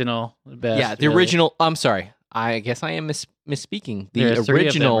the original the best. Yeah, the original. I'm sorry. I guess I am misspeaking. The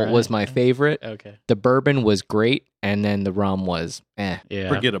original was my favorite. Okay. The bourbon was great, and then the rum was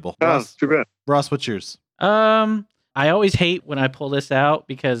forgettable. Ross, too bad. Ross, what's yours? I always hate when I pull this out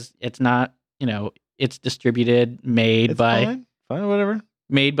because it's not, it's distributed, made by whatever.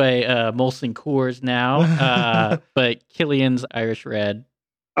 Made by Molson Coors now, but Killian's Irish Red.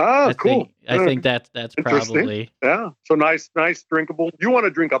 Oh, cool. I think that's probably So nice, drinkable. You want to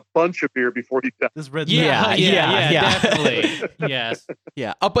drink a bunch of beer before you die. This red. Yeah, definitely. Yes.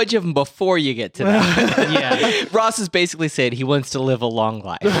 Yeah, a bunch of them before you get to that. Yeah. Ross has basically said he wants to live a long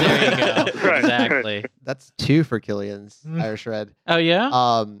life. There you go. Right. Exactly. That's 2 for Killian's Irish Red. Oh yeah.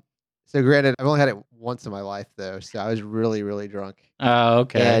 So granted, I've only had it once in my life though, so I was really, really drunk. Oh,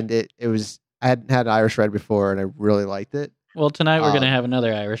 okay. And it was I hadn't had an Irish Red before, and I really liked it. Well, tonight we're going to have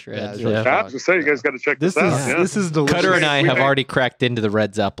another Irish Red. Yeah, I have to say, you guys got to check this out. This is delicious. Cutter and I have already cracked into the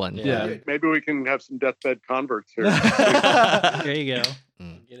Red Zeppelin. Yeah. Maybe we can have some deathbed converts here. There you go.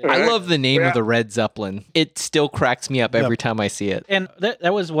 I love the name of the Red Zeppelin. It still cracks me up every time I see it. And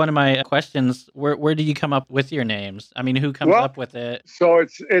that was one of my questions. Where do you come up with your names? I mean, who comes up with it? So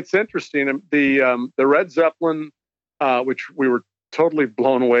it's interesting. The Red Zeppelin, which we were totally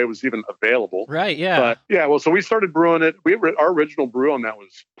blown away was even available. Right, yeah. But yeah, well, so we started brewing it. Our original brew on that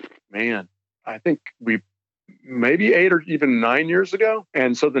was, I think we maybe 8 or even 9 years ago.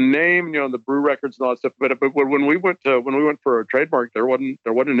 And so the name, the brew records and all that stuff. But when we went for a trademark, there wasn't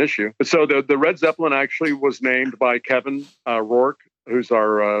an issue. So the Red Zeppelin actually was named by Kevin Rourke, who's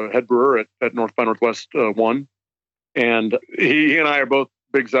our head brewer at North by Northwest 1. And he and I are both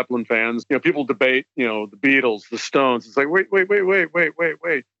big Zeppelin fans. People debate, the Beatles, the Stones. It's like, wait.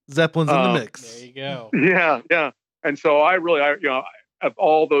 Zeppelin's in the mix. There you go. Yeah. And so I of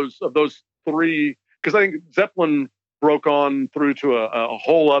all those three, because I think Zeppelin broke on through to a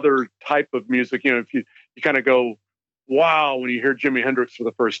whole other type of music. If you kind of go, wow, when you hear Jimi Hendrix for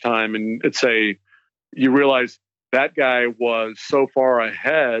the first time, and you realize that guy was so far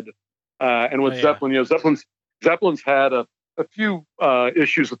ahead. And with Zeppelin, Zeppelin's had a few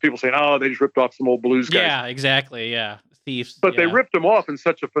issues with people saying, "Oh, they just ripped off some old blues guys." Yeah, exactly. Yeah, thieves. But they ripped them off in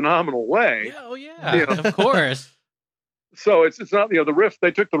such a phenomenal way. Yeah, oh yeah, of course. So it's not, the riff.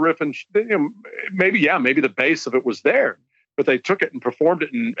 They took the riff and maybe the base of it was there, but they took it and performed it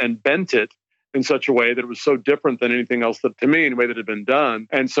and bent it in such a way that it was so different than anything else that, to me, in a way that had been done.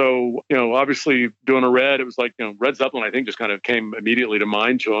 And so, obviously doing a Red, it was like, Red Zeppelin, I think, just kind of came immediately to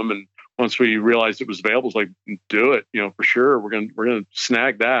mind to them. And once we realized it was available, it's like, do it, for sure. We're gonna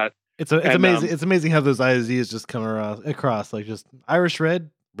snag that. It's amazing. It's amazing how those ideas just come across, like just Irish Red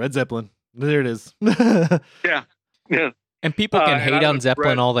Zeppelin. There it is. Yeah. And people can hate on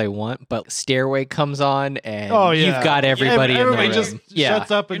Zeppelin all they want, but Stairway comes on, and you've got everybody in the room. Everybody just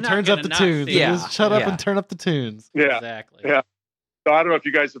shuts up and turns up the tunes. Just shut up and turn up the tunes. Yeah, exactly. Yeah. So I don't know if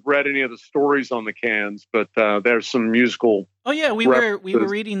you guys have read any of the stories on the cans, but there's some musical. Oh yeah, we were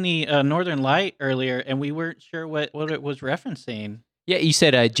reading the Northern Light earlier, and we weren't sure what it was referencing. Yeah, you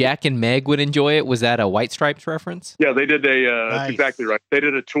said Jack and Meg would enjoy it. Was that a White Stripes reference? Yeah, they did that's exactly right. They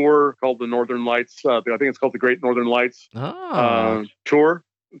did a tour called the Northern Lights. I think it's called the Great Northern Lights tour.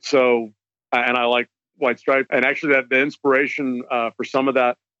 So, and I like White Stripes. And actually, the inspiration for some of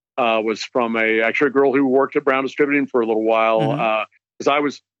that was from a girl who worked at Brown Distributing for a little while.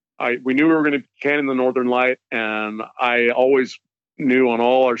 Because we knew we were going to can in the Northern Light, and I always knew on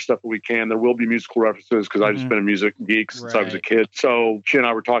all our stuff that we can there will be musical references because I've just been a music geek since I was a kid. So she and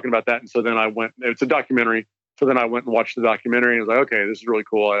I were talking about that, and so then it's a documentary. So then I went and watched the documentary and was like, okay, this is really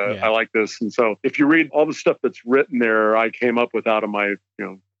cool. I like this. And so if you read all the stuff that's written there, I came up with out of my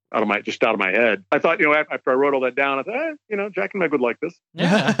head. I thought, after I wrote all that down, I thought, Jack and Meg would like this.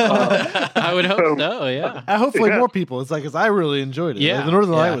 Yeah. I would hope so. Yeah. Hopefully more people. It's like, because I really enjoyed it. Yeah. Like, the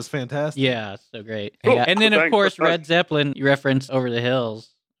Northern Light was fantastic. Yeah. So great. Cool. Yeah. And then, of course, Thanks. Red Zeppelin, you referenced Over the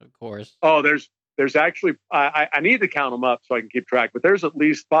Hills, of course. Oh, there's actually, I need to count them up so I can keep track, but there's at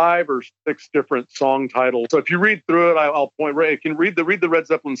least 5 or 6 different song titles. So if you read through it, I'll point right. You can read the Red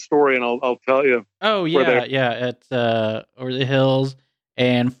Zeppelin story, and I'll tell you. Oh yeah, yeah. It's Over the Hills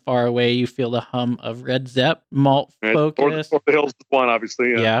and Far Away. You feel the hum of Red Zepp, Malt Focus. Over the Hills is one,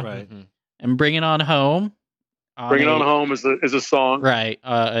 obviously. Yeah. Right. And Bring It On Home. Bring It On Home is a song. Right.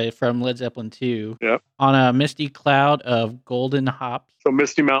 From Led Zeppelin 2. Yep. On a Misty Cloud of Golden Hops. So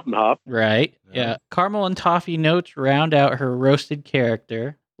Misty Mountain Hop. Right. Yeah. Caramel and toffee notes round out her roasted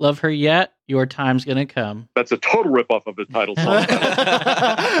character. Love Her Yet, Your Time's Gonna Come. That's a total ripoff of the title song.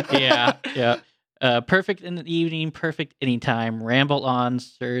 Yeah. Perfect in the Evening, Perfect Anytime. Ramble On,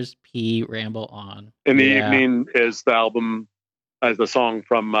 Sirs P. Ramble On. In the Evening is the album, as the song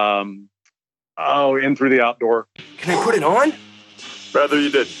from In Through the Outdoor. Can I put it on? Rather you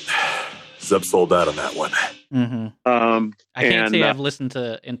didn't. Zepp sold out on that one. Mm-hmm. I can't say I've listened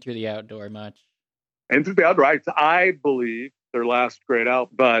to In Through the Outdoor much. In Through the Outdoor, I believe their last great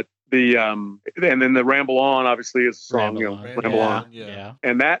album, but and then the Ramble On obviously is a song. Ramble On. Yeah.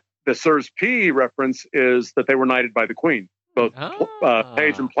 And that the Sirs P reference is that they were knighted by the Queen, both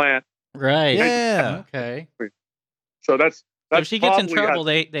Page and Plant. Right. Yeah. Okay. So that's if she gets in trouble,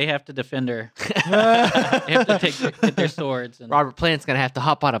 they have to defend her. They have to get their swords. And Robert Plant's gonna have to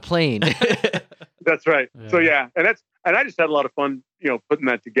hop on a plane. That's right. Yeah. So and I just had a lot of fun, putting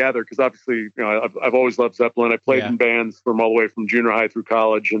that together because obviously, I've always loved Zeppelin. I played in bands from all the way from junior high through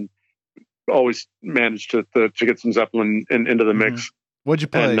college, and always managed to get some Zeppelin into the mix. What'd you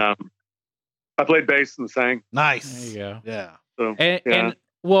play? And, I played bass and sang. Nice. There you go. Yeah. So, and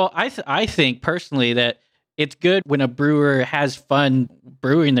well, I think personally that it's good when a brewer has fun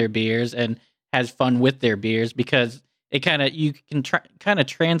brewing their beers and has fun with their beers because it you can kind of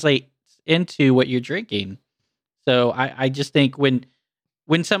translate into what you're drinking. So I just think when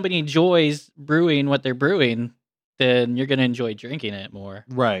somebody enjoys brewing what they're brewing, then you're going to enjoy drinking it more.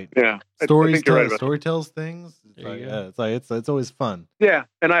 Right. Yeah. Story tells things. It's always fun. Yeah.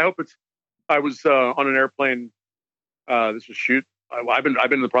 And I hope I was on an airplane. This was shoot. I've been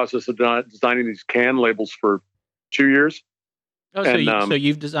in the process of designing these can labels for 2 years. Oh, so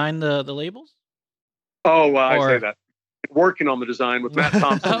you've designed the labels? Oh, I say that. Working on the design with Matt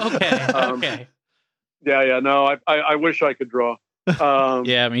Thompson. Okay. Yeah. No, I wish I could draw.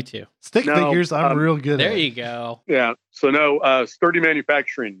 Yeah, me too. Stick figures, I'm real good there at. You go. Yeah. So Sturdy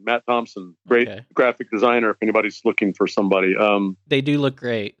Manufacturing, Matt Thompson, great graphic designer. If anybody's looking for somebody, they do look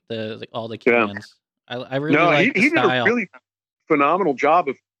great. All the cans. Yeah. I really like the he style. did a really phenomenal job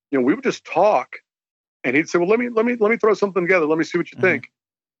of. We would just talk, and he'd say, "Well, let me throw something together. Let me see what you think."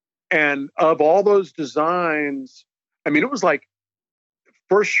 And of all those designs, I mean, it was like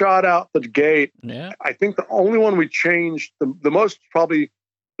first shot out the gate. Yeah. I think the only one we changed the most probably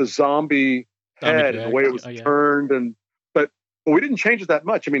the zombie head and the way it was turned, but But we didn't change it that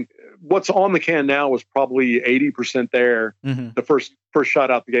much. I mean, what's on the can now was probably 80% there. The first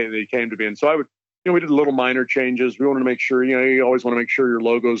shot out the gate that he came to be. And so I would, we did little minor changes. We wanted to make sure, you always want to make sure your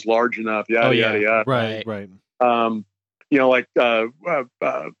logo's large enough. Yada, yada. Right. Like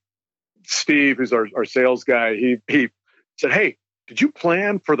Steve, who's our sales guy, he said, "Hey, did you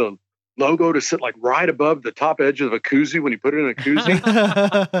plan for the logo to sit like right above the top edge of a koozie when you put it in a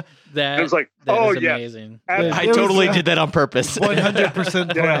koozie?" That was like, that is yeah. amazing. I totally did that on purpose.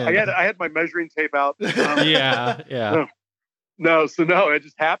 100% Yeah, I had my measuring tape out. Yeah. No, it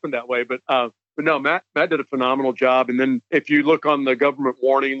just happened that way. But no, Matt did a phenomenal job. And then if you look on the government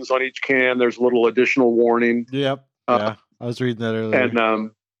warnings on each can, there's a little additional warning. Yep. Yeah, I was reading that earlier.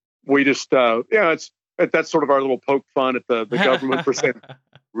 And we just, that's sort of our little poke fun at the government for saying,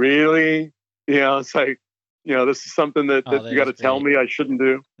 really? It's like, this is something that you got to tell me I shouldn't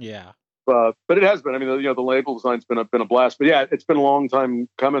do. Yeah. But it has been. I mean, the label design's been a blast. But yeah, it's been a long time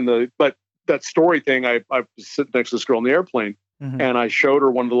coming. But that story thing, I was sitting next to this girl in the airplane, and I showed her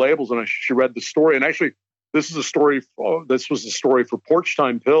one of the labels, and she read the story. And actually, this was a story for Porch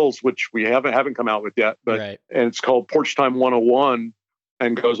Time Pills, which we haven't come out with yet. But and it's called Porch Time 101,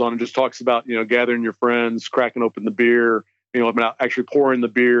 and goes on and just talks about gathering your friends, cracking open the beer, about actually pouring the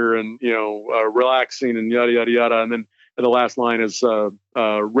beer, and relaxing, and yada yada yada. And then the last line is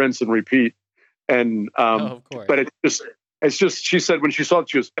rinse and repeat. And of course. But it's just she said when she saw it,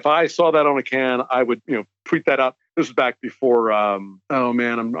 she goes, if I saw that on a can, I would tweet that out. This was back before. Oh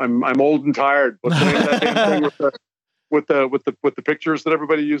man, I'm old and tired. What's the name of that damn thing with the pictures that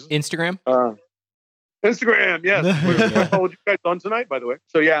everybody uses? Instagram. Instagram, yes. I followed you guys on tonight, by the way.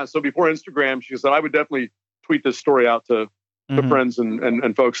 So before Instagram, she said I would definitely tweet this story out to friends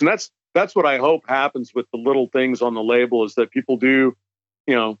and folks, and that's what I hope happens with the little things on the label, is that people do,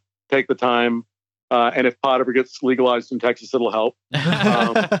 take the time. And if pot ever gets legalized in Texas, it'll help. To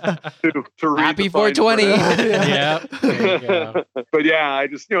read Happy 420. Yeah. But yeah, I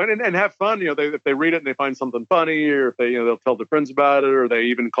just, and have fun. If they read it and they find something funny, or if they, they'll tell their friends about it, or they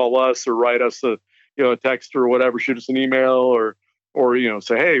even call us or write us a text or whatever, shoot us an email, or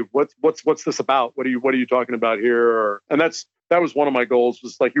say, hey, what's this about? What are you talking about here? That was one of my goals,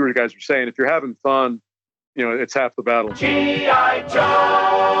 was like you guys were saying, if you're having fun, it's half the battle. G.I.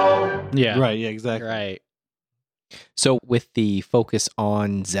 Joe! Yeah. Right. Yeah, exactly. Right. So with the focus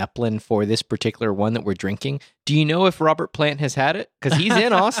on Zeppelin for this particular one that we're drinking, do you know if Robert Plant has had it? Because he's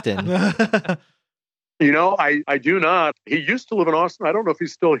in Austin. I do not. He used to live in Austin. I don't know if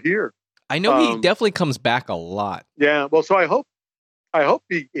he's still here. I know he definitely comes back a lot. Yeah. Well, so I hope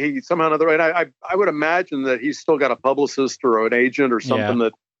he somehow or another, and I would imagine that he's still got a publicist or an agent or something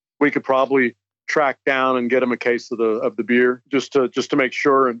that we could probably track down and get him a case of the beer just to make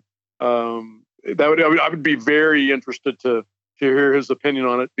sure. And I would be very interested to hear his opinion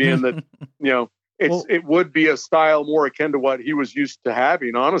on it, being that it would be a style more akin to what he was used to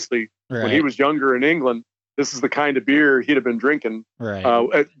having. Honestly, when he was younger in England, this is the kind of beer he'd have been drinking. Right.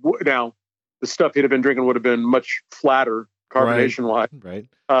 Now, the stuff he'd have been drinking would have been much flatter carbonation wise. Right.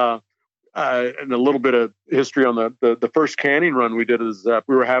 And a little bit of history on the first canning run we did is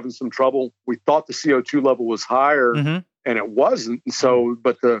we were having some trouble. We thought the CO2 level was higher, and it wasn't. And so,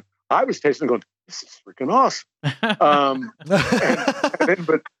 I was tasting, going, this is freaking awesome.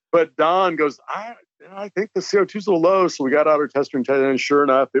 But Don goes, I think the CO2 is a little low. So we got out our tester and sure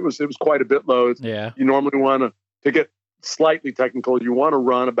enough, it was quite a bit low. Yeah. You normally want to get slightly technical, you want to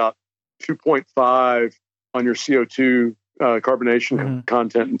run about 2.5 on your CO2 carbonation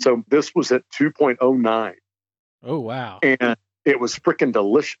content. And so this was at 2.09. Oh, wow. And it was freaking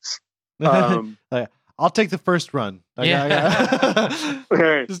delicious. I'll take the first run. Just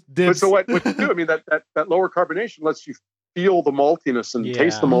but so what you do, I mean, that lower carbonation lets you feel the maltiness and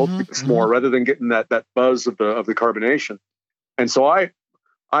taste the maltiness more, rather than getting that buzz of the carbonation. And so I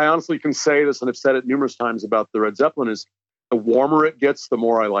honestly can say this, and I've said it numerous times about the Red Zeppelin, is the warmer it gets, the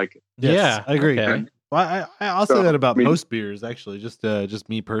more I like it. Yes, yeah, I agree. Okay. Well, I'll say that about most beers, actually, just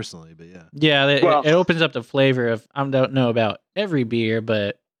me personally, but yeah. Yeah, it opens up the flavor of, I don't know about every beer,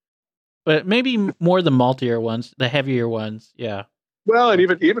 but maybe more the maltier ones, the heavier ones, yeah. Well, and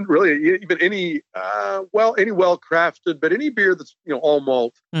even any well-crafted, but any beer that's all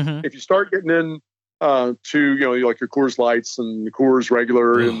malt, if you start getting in to like your Coors Lights and your Coors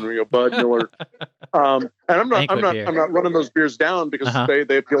Regular and Bud Miller, and I'm not running those beers down because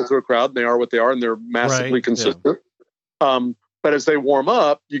they appeal to a crowd and they are what they are and they're massively consistent. Yeah. But as they warm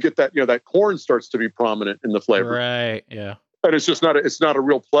up, you get that that corn starts to be prominent in the flavor. Right. Yeah. And it's just not a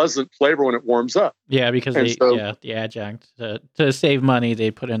real pleasant flavor when it warms up. Yeah, because the adjunct to save money, they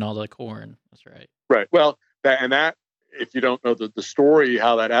put in all the corn. That's right. Right. Well, that if you don't know the story,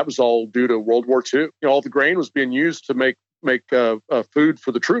 how that was all due to World War II. All the grain was being used to make food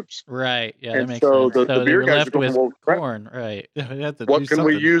for the troops. Right. Yeah, and that makes so sense. the beer guys are going, well, corn. Right. Yeah, what can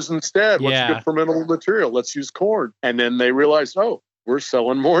we use instead? What's good fermentable material? Let's use corn. And then they realized, oh, we're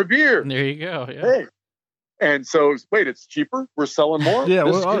selling more beer. There you go. Yeah. Hey. And so, wait, it's cheaper. We're selling more.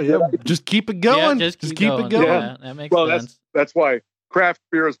 Just keep it going. Yeah, just keep it going. Yeah, that makes sense. That's why craft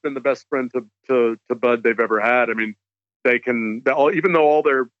beer has been the best friend to Bud they've ever had. I mean, they can, even though all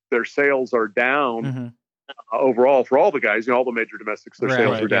their sales are down overall for all the guys, all the major domestics, their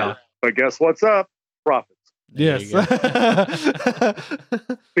sales are down. Yeah. But guess what's up? Profits. Yes.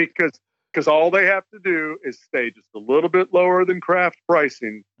 Because all they have to do is stay just a little bit lower than craft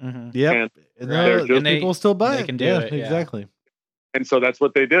pricing. Yep. And people still buy it. They can do it. Exactly. And so that's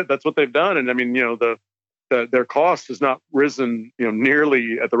what they did. That's what they've done. And I mean, their cost has not risen,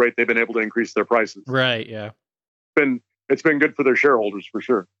 nearly at the rate they've been able to increase their prices. Right. Yeah. It's been good for their shareholders for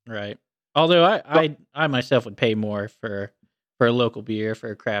sure. Right. Although I myself would pay more for a local beer,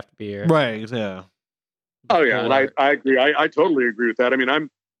 for a craft beer. Right. Yeah. Oh yeah. And I agree. I totally agree with that. I mean,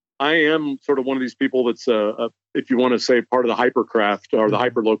 I am sort of one of these people that's if you want to say part of the hypercraft or the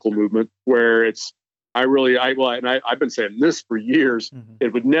hyper local movement, where I've been saying this for years.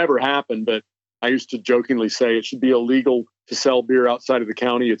 It would never happen, but I used to jokingly say it should be illegal to sell beer outside of the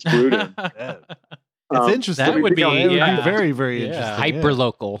county it's brewed in. It's interesting. That would be very, very interesting. Hyper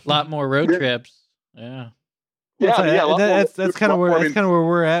local. A lot more road trips. Yeah. That's kind of where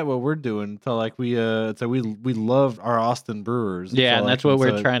we're at. What we're doing, so like we love our Austin brewers. Yeah, and that's what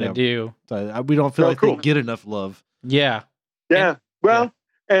we're trying to do. So we don't feel like they get enough love. Yeah. Yeah. Well,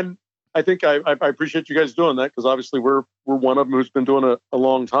 and I think I appreciate you guys doing that, because obviously we're one of them who's been doing a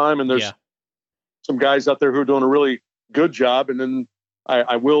long time, and there's some guys out there who are doing a really good job. And then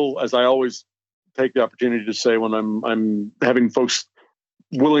I will, as I always take the opportunity to say when I'm having folks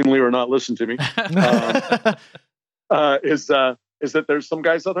willingly or not listen to me. Is that there's some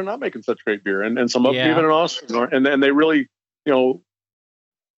guys out there not making such great beer, and some up even in Austin, and they really,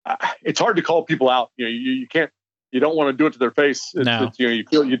 it's hard to call people out. You can't, you don't want to do it to their face. It's,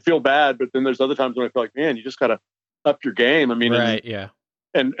 you'd feel bad, but then there's other times when I feel like, man, you just got to up your game. I mean,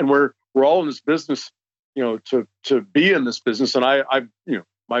 and we're all in this business, to be in this business, and I've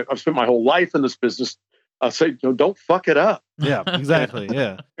spent my whole life in this business. I say, don't fuck it up. Yeah, exactly.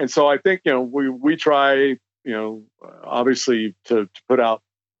 Yeah, and so I think we try. Obviously to put out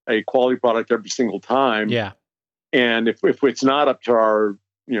a quality product every single time. Yeah. And if it's not up to our,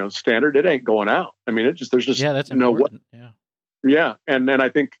 standard, it ain't going out. I mean, there's just, that's important. Yeah. And then I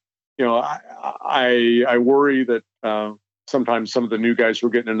think, I worry that sometimes some of the new guys who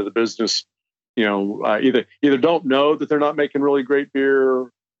are getting into the business, either don't know that they're not making really great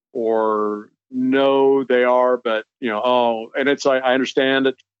beer, or know they are, but, and it's, I understand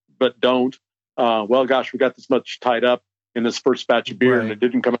it, but don't. Well, gosh, we got this much tied up in this first batch of beer, and it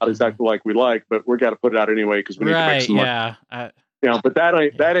didn't come out exactly like we like, but we got to put it out anyway because we need to make some money. But that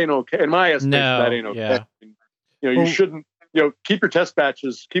ain't okay. In my estimation, that ain't okay. Yeah. You shouldn't. Keep your test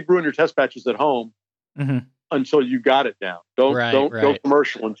batches. Keep brewing your test batches at home until you got it down. Don't go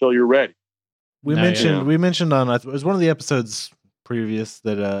commercial until you're ready. We mentioned on it was one of the episodes previous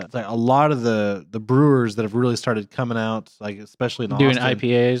that like a lot of the brewers that have really started coming out, like especially in doing Austin,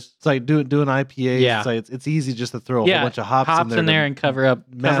 IPAs. It's like doing IPAs. Yeah. It's like it's easy just to throw a whole bunch of hops in there and cover up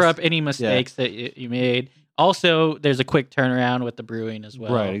any mistakes that you made. Also, there's a quick turnaround with the brewing as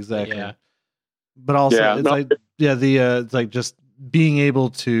well. Right, exactly. But also, it's like just being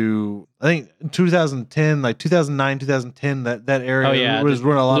able to, I think in 2010, like 2009, 2010, that area was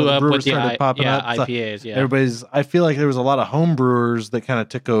when a lot of the brewers started popping up. IPAs, I feel like there was a lot of home brewers that kind of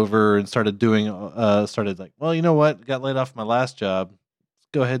took over and started doing, like, well, you know what? Got laid off my last job. Let's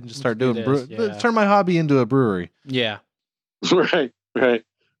go ahead and just start doing Let's turn my hobby into a brewery. Yeah. Right. Well,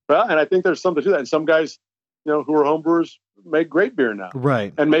 and I think there's something to that. And some guys, who are home brewers make great beer now.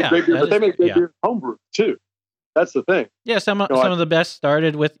 Right. And make great beer, but they make great beer home brew too. That's the thing. Yeah, some of the best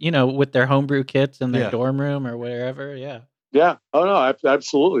started with with their homebrew kits in their dorm room or wherever. Yeah. Yeah. Oh no,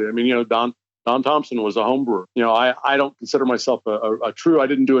 absolutely. I mean, Don Thompson was a homebrewer. I don't consider myself a true. I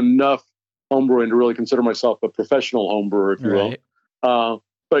didn't do enough homebrewing to really consider myself a professional homebrewer, if you will.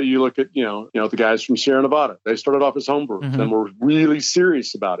 But you look at the guys from Sierra Nevada. They started off as homebrewers and were really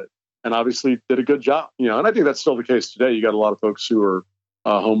serious about it, and obviously did a good job. And I think that's still the case today. You got a lot of folks who are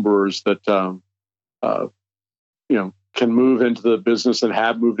homebrewers that. Can move into the business and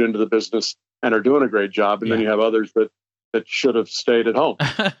have moved into the business and are doing a great job. And then you have others that should have stayed at home.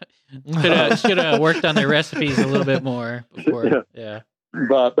 should have worked on their recipes a little bit more before. Yeah.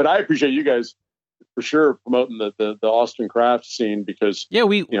 But I appreciate you guys for sure promoting the Austin craft scene because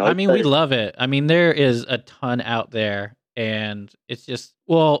we love it. I mean, there is a ton out there, and it's just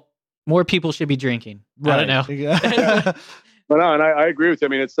more people should be drinking. Right. I don't know. But no, and I agree with you. I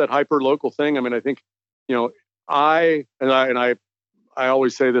mean, it's that hyper local thing. I mean, I think I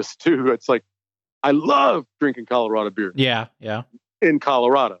always say this too. It's like I love drinking Colorado beer. Yeah. In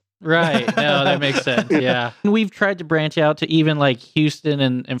Colorado. Right. No, that makes sense. Yeah. We've tried to branch out to even like Houston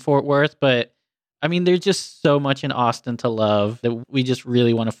and Fort Worth, but I mean, there's just so much in Austin to love that we just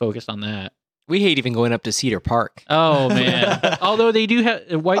really want to focus on that. We hate even going up to Cedar Park. Oh, man. Although they do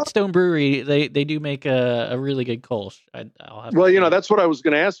have Whitestone Brewery, they do make a really good Kolsch. That's what I was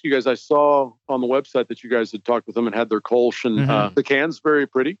going to ask you guys. I saw on the website that you guys had talked with them and had their Kolsch, and the can's very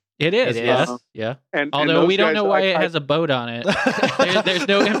pretty. It is, yes. Yeah. And although we don't know why it has a boat on it. There's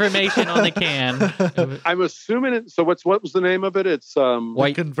no information on the can. I'm assuming it. So what was the name of it? It's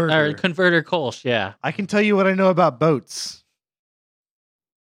White Converter Kolsch, yeah. I can tell you what I know about boats.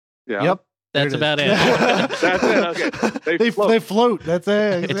 Yeah. Yep. That's about it. That's it. Okay. They float. That's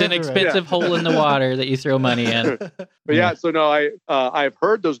it. It's an expensive hole in the water that you throw money in. But so no, I've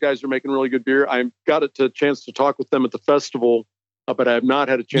heard those guys are making really good beer. I got a chance to talk with them at the festival, but I have not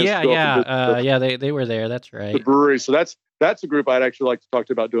had a chance to go up and they were there. That's right. The brewery. So that's a group I'd actually like to talk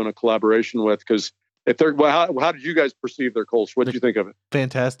to about doing a collaboration with, because if they're how did you guys perceive their Kolsch? What did you think of it?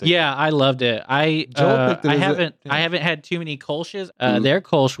 Fantastic. Yeah, I loved it. I haven't had too many Kolsches. Their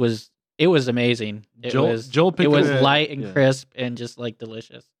Kolsch was amazing. It was light and crisp and just like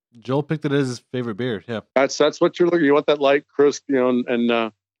delicious. Joel picked it as his favorite beer. Yeah, that's what you're looking. You want that light, crisp,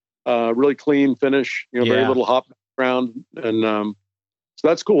 and really clean finish. Very little hop background, and so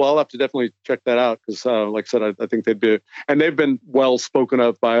that's cool. I'll have to definitely check that out because, like I said, I think they've been well spoken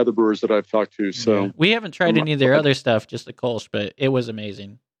of by other brewers that I've talked to. So we haven't tried any of their other stuff, just the Kolsch, but it was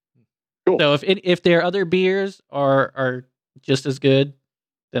amazing. Cool. So if their other beers are just as good,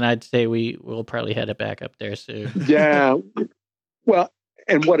 then I'd say we'll probably head it back up there soon. Yeah. Well,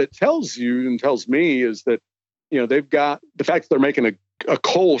 and what it tells you and tells me is that, they've got the fact that they're making a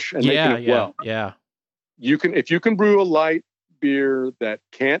Kolsch and making it well. Yeah. If you can brew a light beer that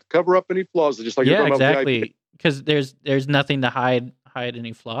can't cover up any flaws, just like you're talking exactly. Because there's nothing to hide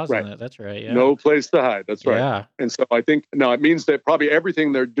any flaws in it. That's right. Yeah. No place to hide. That's right. Yeah. And so I think it means that probably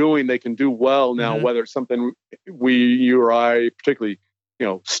everything they're doing, they can do well now, whether it's something you or I particularly,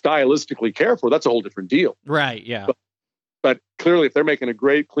 stylistically care for, that's a whole different deal. Right. Yeah. But clearly, if they're making a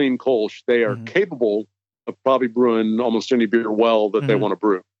great clean Kolsch, they are capable of probably brewing almost any beer well that they want to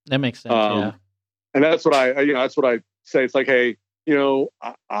brew. That makes sense. Yeah. And that's what I say. It's like, hey,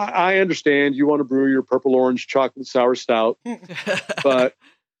 I understand you want to brew your purple orange chocolate sour stout, but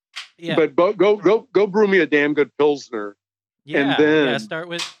go brew me a damn good Pilsner. Yeah. And then start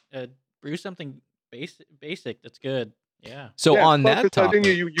with brew something basic that's good. Yeah. So on that topic,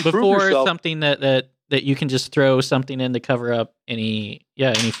 you before something that you can just throw something in to cover up any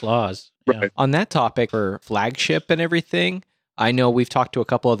flaws. Right. Yeah. On that topic for flagship and everything, I know we've talked to a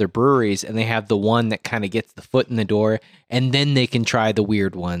couple other breweries and they have the one that kind of gets the foot in the door, and then they can try the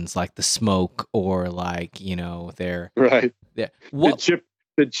weird ones like the smoke or like, their right. What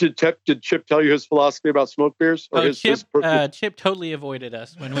Did Chip tell you his philosophy about smoke beers? Or Chip totally avoided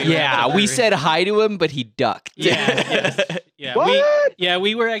us when we. Yeah, we said hi to him, but he ducked. Yeah. What?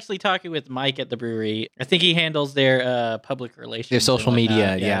 We were actually talking with Mike at the brewery. I think he handles their public relations, their social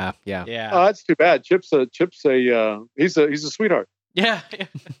media. Yeah. Oh, that's too bad. Chip's a he's a sweetheart. Yeah.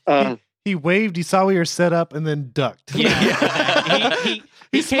 He waved. He saw we were set up, and then ducked. Yeah.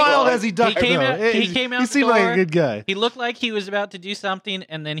 He smiled as he ducked. He came out. He seemed like a good guy. He looked like he was about to do something,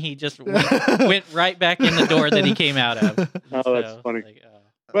 and then he just went right back in the door that he came out of. That's funny.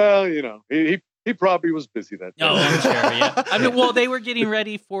 Well, he probably was busy that day. Oh, I'm sure. Yeah. I mean, they were getting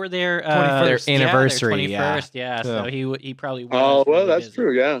ready for their 21st anniversary. Their 21st. Yeah. So he probably was. Oh, well, that's busy.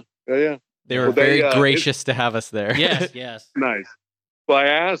 True. Yeah. They were very gracious to have us there. Yes. Nice. Well, I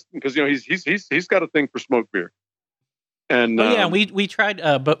asked because he's got a thing for smoked beer. And we tried,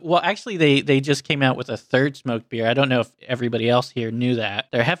 actually they just came out with a third smoked beer. I don't know if everybody else here knew that.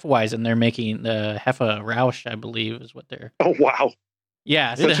 They're Hefeweizen. They're making the Hefe Rausch, I believe, is what they're. Oh wow!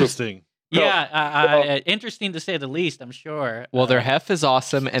 Yeah, interesting. Interesting to say the least. I'm sure. Well, their Hef is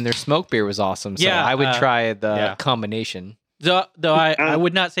awesome, and their smoked beer was awesome. So I would try the combination. Though I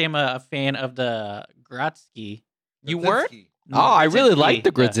would not say I'm a fan of the Grodziskie. You weren't? Oh, I really like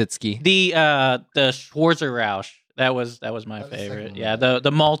the Grodziskie. The Schwarzer Rausch. That was my favorite. Yeah,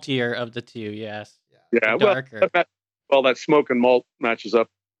 the maltier of the two. Yes. Yeah. Darker. Well, that smoke and malt matches up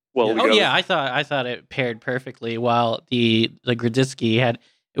well together. Oh yeah, I thought it paired perfectly. While the Grodziskie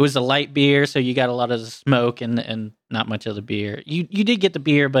it was a light beer, so you got a lot of the smoke and not much of the beer. You did get the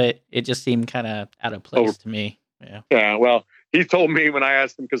beer, but it just seemed kind of out of place to me. Yeah. Yeah. Well, he told me when I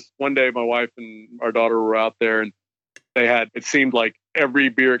asked him, because one day my wife and our daughter were out there and they had, it seemed like every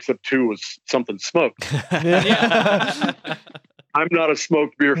beer except two was something smoked. Yeah. I'm not a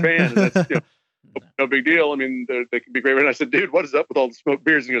smoked beer fan. And that's, no big deal. I mean, they can be great. And I said, dude, what is up with all the smoked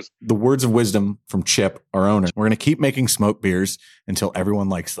beers? And he goes, the words of wisdom from Chip, our owner. We're going to keep making smoked beers until everyone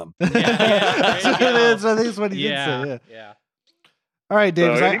likes them. I think that's what he did say. Yeah. All right,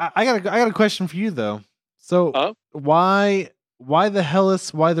 Davis, I got a question for you though. So why the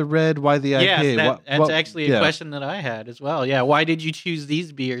Helles? Why the red? Why the IPA? Yeah, that's actually a question that I had as well. Yeah, why did you choose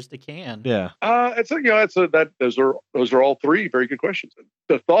these beers to can? Yeah, those are all three very good questions.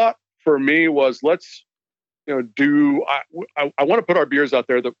 The thought for me was, let's I want to put our beers out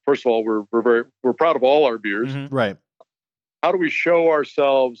there that, first of all, we're proud of all our beers. Mm-hmm. Right. How do we show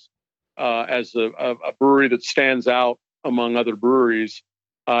ourselves as a brewery that stands out among other breweries?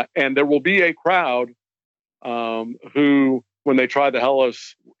 And there will be a crowd who, when they try the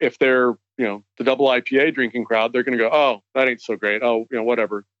Helles, if they're, the double IPA drinking crowd, they're going to go, oh, that ain't so great. Oh,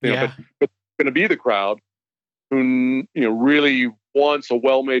 whatever. But going to be the crowd who, really wants a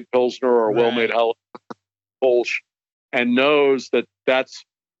well-made Pilsner or a well-made Helles Kolsch and knows that that's,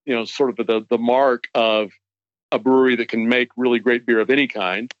 sort of the mark of a brewery that can make really great beer of any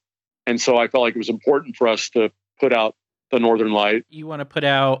kind. And so I felt like it was important for us to put out the Northern Light. You want to put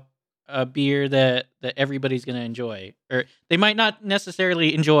out a beer that everybody's going to enjoy, or they might not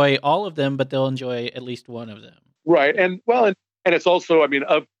necessarily enjoy all of them, but they'll enjoy at least one of them. Right. And it's also,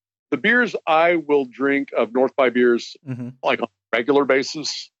 of the beers I will drink of North by Beers, like on a regular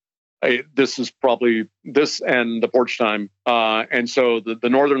basis, this is probably this and the Porch Time. And so the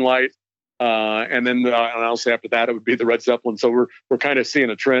Northern Light, and then and I'll say after that, it would be the Red Zeppelin. So we're kind of seeing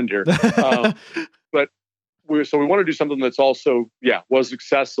a trend here. But we want to do something that's also, was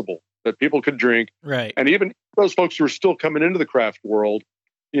accessible, that people could drink. Right. And even those folks who are still coming into the craft world,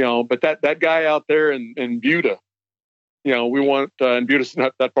 but that guy out there in Buda, we want, and Buta's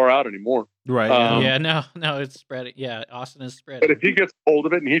not that far out anymore. Right. No, it's spreading. Yeah. Austin is spreading. But if he gets hold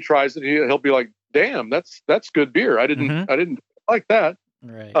of it and he tries it, he'll be like, damn, that's good beer. I didn't like that.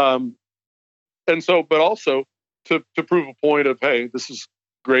 Right. And so, but also to prove a point of, hey, this is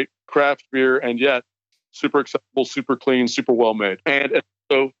great craft beer and yet super acceptable, super clean, super well made. And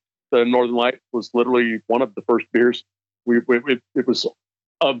so the Northern Light was literally one of the first beers. It was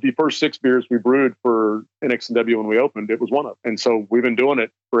of the first 6 beers we brewed for NX&W when we opened, it was one of. And so we've been doing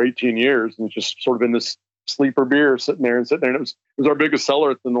it for 18 years and it's just sort of been this sleeper beer sitting there. And it was our biggest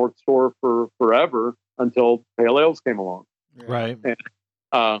seller at the North Store for forever until pale ales came along. Right.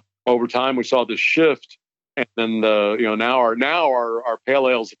 And over time we saw this shift. And then now our pale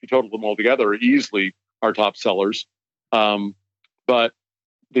ales, if you total them all together, are easily our top sellers. But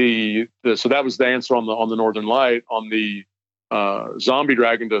so that was the answer on the Northern Light. On the Zombie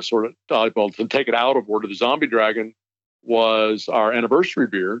Dragon, to sort of to take it out of order, the Zombie Dragon was our anniversary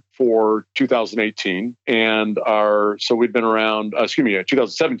beer for 2018, and so we'd been around.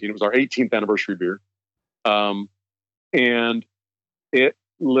 2017. It was our 18th anniversary beer, and it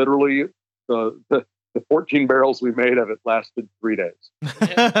literally the 14 barrels we made of it lasted 3 days.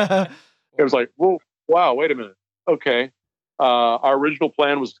 It was like, whoa, wow, wait a minute, okay. Our original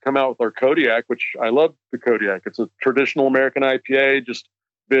plan was to come out with our Kodiak, which I love the Kodiak. It's a traditional American IPA, just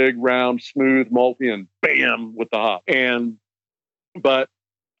big, round, smooth, malty, and bam with the hop. But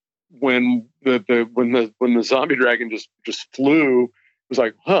when the Zombie Dragon just flew, it was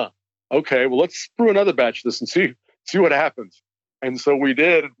like, okay, well, let's brew another batch of this and see what happens. And so we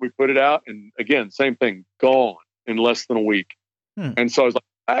did. We put it out, and again, same thing, gone in less than a week. And so I was like,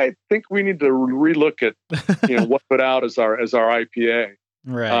 I think we need to relook at what put out as our IPA.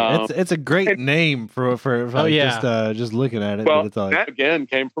 Right. It's a great name for just looking at it. Well, that again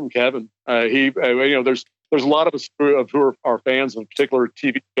came from Kevin. There's a lot of us who are fans of a particular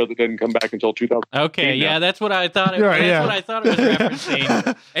TV show that didn't come back until 2000. Okay, yeah, that's what I thought. What I thought it was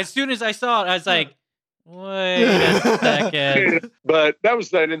referencing. As soon as I saw it, I was like, wait a second. But that was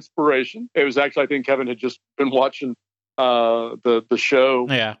that inspiration. It was actually, I think Kevin had just been watching the show.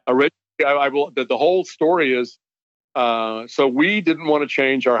 Yeah. Originally, the whole story is, so we didn't want to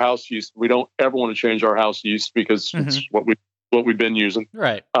change our house yeast. We don't ever want to change our house yeast because it's what we've been using.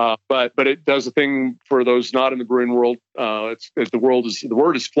 Right. But it does a thing for those not in the brewing world. The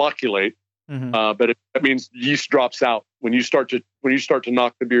word is flocculate. But it means yeast drops out when you start to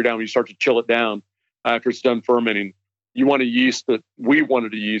knock the beer down, when you start to chill it down after it's done fermenting. you want a yeast that we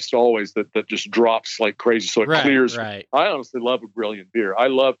wanted a yeast always that just drops like crazy, so it clears. Right. I honestly love a brilliant beer.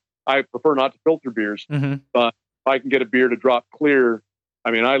 I prefer not to filter beers, but if I can get a beer to drop clear,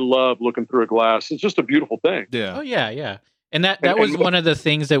 I mean, I love looking through a glass. It's just a beautiful thing. Yeah. Oh yeah. And that was one of the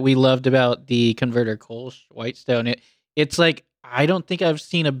things that we loved about the Converter Kolsch Whitestone. It's like, I don't think I've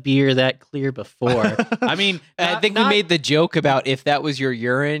seen a beer that clear before. I mean, I think we made the joke about if that was your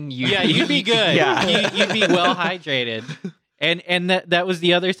urine, you'd be good. Yeah. You'd be well hydrated. And that was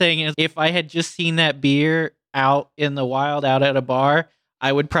the other thing is if I had just seen that beer out in the wild, out at a bar,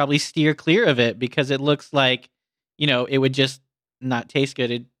 I would probably steer clear of it because it looks like, it would just not taste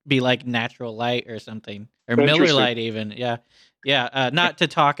good. It'd be like Natural Light or something, or Miller Lite even. Yeah. Not to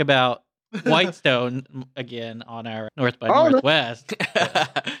talk about Whitestone again on our North by Northwest.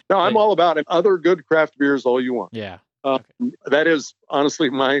 No, I'm all about it. Other good craft beers, all you want. Yeah. That is honestly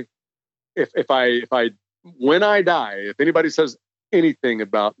if I when I die, if anybody says anything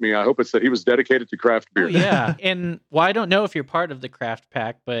about me, I hope it's that he was dedicated to craft beer. Oh, yeah. And I don't know if you're part of the craft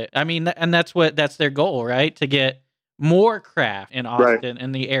pack, but I mean, and that's their goal, right? To get more craft in Austin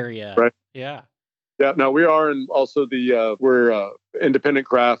in the area. Right. Yeah. Yeah. No, we are, and also we're independent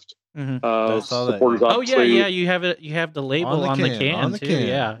craft. Supporters, oh yeah, you have it. You have the label on the can too.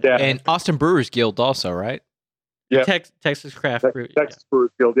 Yeah, and Austin Brewers Guild also, right? Yeah, Texas Craft Brewers. Texas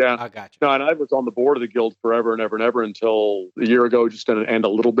Brewers Guild. Yeah, I got you. No, and I was on the board of the guild forever and ever and ever until a year ago, just and a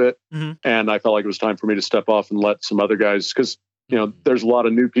little bit. And I felt like it was time for me to step off and let some other guys, because there's a lot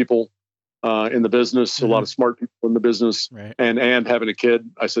of new people in the business, a lot of smart people in the business, right. and having a kid.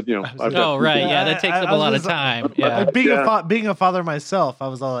 I said, I've got that takes up a lot of time. Yeah, being a father myself, I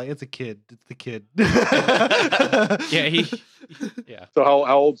was all like, it's a kid. It's the kid. Yeah. So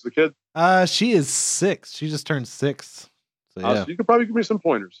how old's the kid? She is 6. She just turned 6. So, so you could probably give me some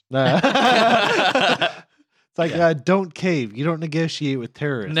pointers. It's like, don't cave. You don't negotiate with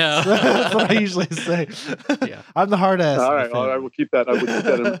terrorists. No. That's what I usually say. Yeah. I'm the hard ass. All right. I will keep that. I would keep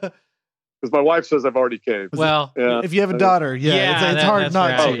that in. Because my wife says I've already caved. Well, if you have a daughter, it's hard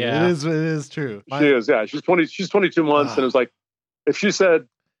not to. Yeah. It is true. She is. Yeah, she's 20. She's 22 months, and it was like, if she said,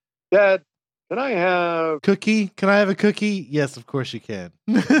 "Dad, can I have cookie? Can I have a cookie?" Yes, of course you can.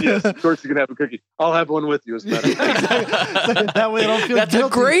 Yes, of course you can have a cookie. I'll have one with you. As exactly. That way I don't feel That's guilty. a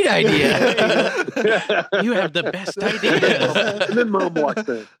great idea. You have the best ideas. And then Mom walks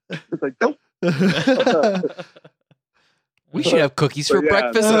in. It's like, nope. We should have cookies for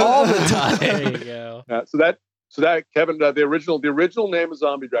breakfast all the time. There you go. So that Kevin, the original name of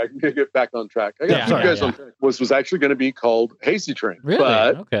Zombie Dragon. We get back on track. I got you guys on track. Was actually going to be called Hazy Train. Really?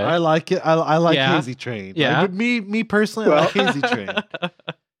 But okay. I like it. I like Hazy Train. Yeah. Like, me personally, I like Hazy Train.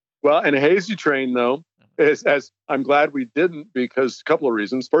 Well, and Hazy Train though is, as I'm glad we didn't, because a couple of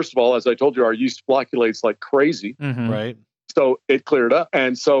reasons. First of all, as I told you, our yeast flocculates like crazy. Right. So it cleared up.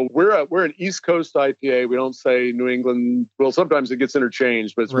 And so we're an East Coast IPA. We don't say New England. Well, sometimes it gets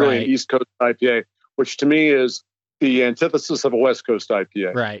interchanged, but it's really an East Coast IPA, which to me is the antithesis of a West Coast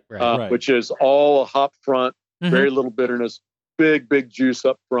IPA. Right. Which is all hop front, very little bitterness, big juice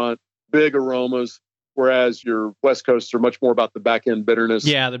up front, big aromas. Whereas your West Coasts are much more about the back end bitterness.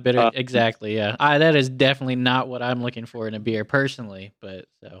 Yeah, the bitter. Exactly. Yeah. That is definitely not what I'm looking for in a beer personally, but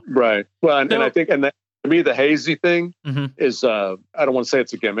so. Right. Well, and I think, to me, the hazy thing is, I don't want to say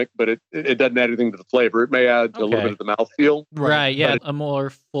it's a gimmick, but it doesn't add anything to the flavor. It may add a little bit of the mouthfeel. Right, yeah. A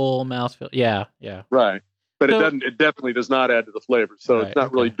more full mouthfeel. Yeah. Right. But it definitely does not add to the flavor. So it's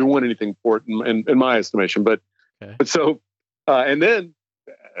not really doing anything for it in my estimation. But so, and then,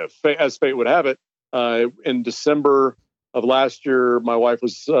 as fate would have it, in December of last year, my wife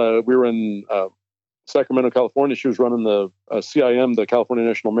was, we were in Sacramento, California. She was running the CIM, the California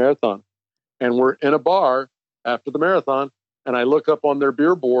National Marathon. And we're in a bar after the marathon, and I look up on their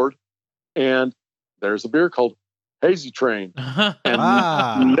beer board, and there's a beer called Hazy Train.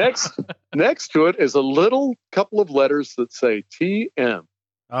 And next to it is a little couple of letters that say TM.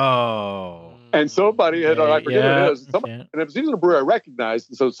 Oh. And somebody had, I forget what it is. And it was even a brewer I recognized.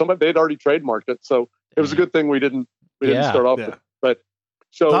 And so they'd already trademarked it. So it was a good thing we didn't start off with. But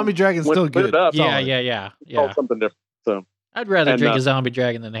so Zombie Dragon's still good. Up, yeah. Called something different. So I'd rather drink a Zombie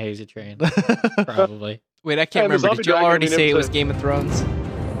Dragon than a Hazy Train. Probably. Wait, I can't remember. Did you already say it was Game of Thrones?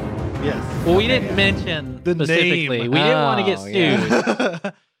 Yes. Well, we didn't mention the specifically. name. We didn't want to get sued.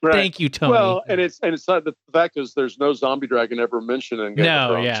 Yeah. Right. Thank you, Tony. Well, and it's not, the fact is there's no Zombie Dragon ever mentioned in Game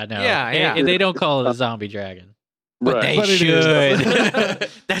of Thrones. Yeah. And they don't call it a Zombie Dragon. But they should.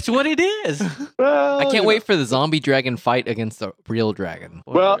 That's what it is. Well, I can't wait for the Zombie Dragon fight against the real dragon.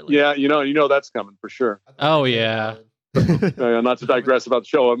 Well, yeah, you know that's coming for sure. Oh yeah. Not to digress about the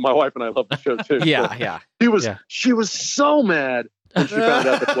show. My wife and I love the show too. Yeah. She was so mad when she found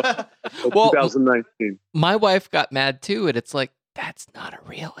out that it was 2019. My wife got mad too, and it's like, that's not a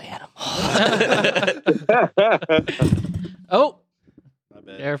real animal. Oh,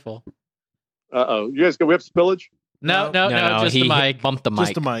 careful. You guys, we have spillage? No, just the mic. Bumped the mic.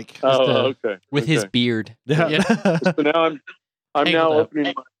 Just the mic. Okay. With his beard. Yeah. So now I'm now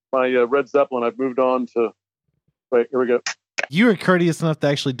opening my Red Zeppelin. I've moved on to. Wait, here we go. You were courteous enough to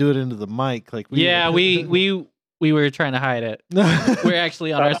actually do it into the mic, like we were trying to hide it. We're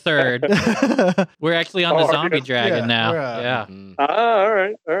actually on our third. We're actually on the Zombie Dragon now. Yeah. All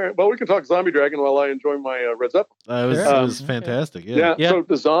right. Well, we can talk Zombie Dragon while I enjoy my Red Zeppelin. It was fantastic. Yeah. So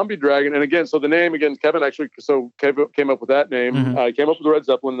the Zombie Dragon, and again, so the name again, Kevin actually, came up with that name. Mm-hmm. I came up with the Red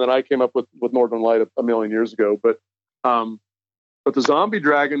Zeppelin, then I came up with Northern Light a million years ago. But the Zombie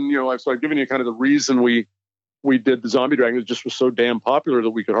Dragon, so I've given you kind of the reason we did the Zombie Dragon. It just was so damn popular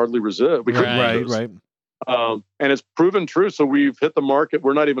that we could hardly resist. We couldn't resist. Right. And it's proven true. So we've hit the market.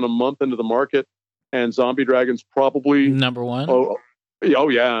 We're not even a month into the market, and Zombie Dragon's probably number one. Oh yeah.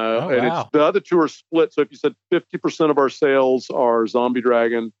 And wow. it's, the other two are split. So if you said 50% of our sales are Zombie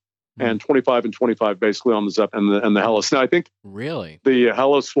Dragon, and 25 and 25 basically on the Zepp and the Hellas. Now I think really the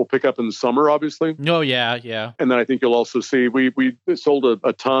Hellas will pick up in the summer, obviously. Oh yeah. And then I think you'll also see we sold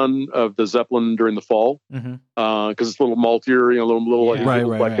a ton of the Zeppelin during the fall because it's a little maltier, a little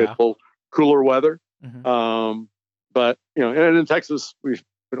little cooler weather. Mm-hmm. But and in Texas we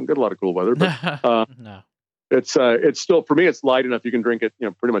don't get a lot of cool weather, but no. It's still, for me, it's light enough you can drink it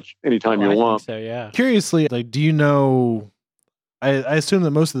pretty much anytime you want. So yeah. Curiously, do you know? I assume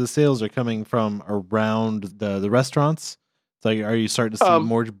that most of the sales are coming from around the restaurants. It's are you starting to see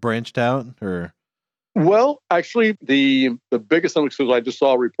more branched out, or? Well, actually, the biggest thing, because I just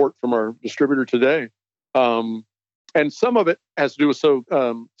saw a report from our distributor today, and some of it has to do with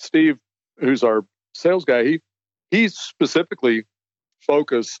Steve, who's our sales guy. He's specifically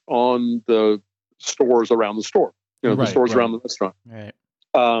focused on the stores around the store, the stores around the restaurant. Right.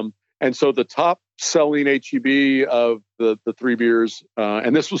 And so the top selling HEB of the three beers,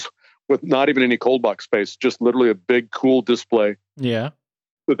 and this was with not even any cold box space, just literally a big cool display. Yeah.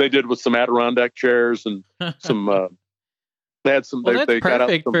 That they did with some Adirondack chairs and some. They had some. Well, that's they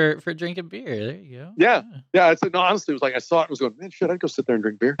perfect got out for drinking beer. There you go. Yeah. I said, no, honestly, it was I saw it and was going, man, shit, I'd go sit there and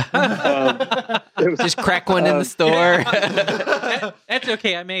drink beer. Just crack one in the store. That's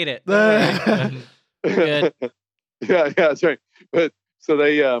okay. I made it. Good. Yeah, that's right. But so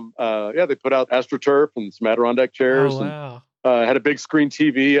they, they put out AstroTurf and some Adirondack chairs. Oh, wow. And, had a big screen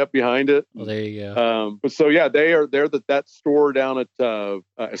TV up behind it. Well, there you go. But so they're that store down at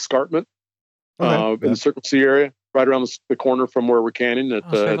Escarpment in the Circle C area, right around the corner from where we're canning at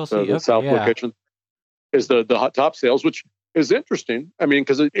the south location, is the hot top sales, which is interesting. I mean,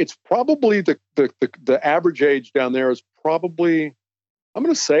 because it's probably the average age down there is probably, I'm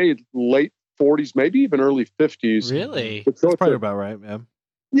going to say late 40s, maybe even early 50s. Really? That's probably about right, man.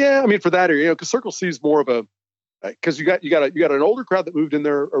 Yeah, I mean, for that area, because Circle C is more of a, because you got an older crowd that moved in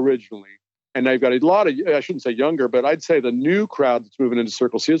there originally, and now you've got a lot of, I shouldn't say younger, but I'd say the new crowd that's moving into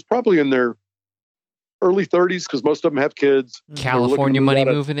Circle C is probably in their early 30s, because most of them have kids. California money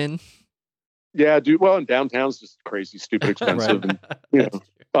moving in. Yeah, dude. Well, and downtown's just crazy, stupid expensive. And,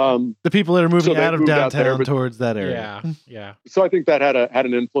 the people that are moving out of downtown there, towards that area. Yeah. So I think that had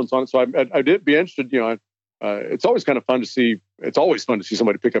an influence on it. So I did be interested. It's always kind of fun to see. It's always fun to see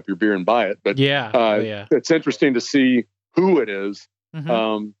somebody pick up your beer and buy it. But it's interesting to see who it is.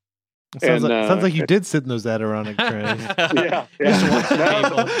 Mm-hmm. Sounds like you did sit in those Adirondack chairs.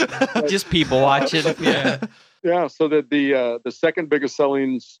 Just people watching. Yeah. So that the second biggest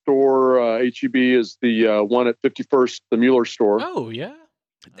selling store HEB is the one at 51st, the Mueller store. Oh yeah.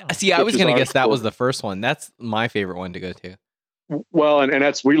 See, I was going to guess that was the first one. That's my favorite one to go to. Well, and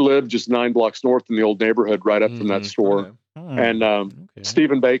that's, we live just 9 blocks north in the old neighborhood right up from that store. Okay. And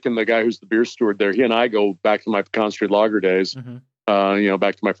Stephen Bacon, the guy who's the beer steward there, he and I go back to my Pecan Street Lager days,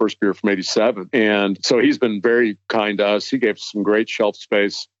 back to my first beer from 87. And so he's been very kind to us. He gave us some great shelf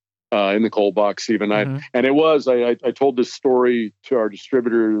space in the cold box even. And it was, I told this story to our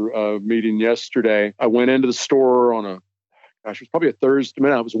distributor meeting yesterday. I went into the store on it was probably a Thursday.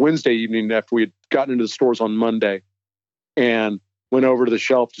 It was a Wednesday evening after we had gotten into the stores on Monday, and went over to the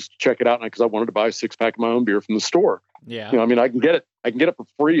shelf just to check it out, because I wanted to buy a 6-pack of my own beer from the store. Yeah, I can get it for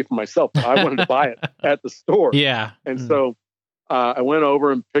free for myself, but I wanted to buy it at the store. Yeah, and so I went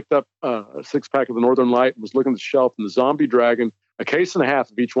over and picked up a 6-pack of the Northern Light and was looking at the shelf, and the Zombie Dragon, a case and a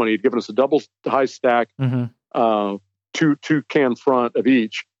half of each one. He'd given us a double high stack, two can front of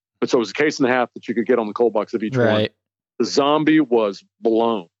each. But so it was a case and a half that you could get on the cold box of each one. The Zombie was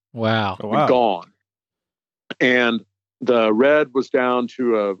blown. Wow. Oh, wow. Gone. And the Red was down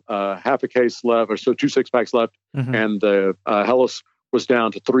to a half a case left, or so 2 6-packs left. Mhm. And the Hellas was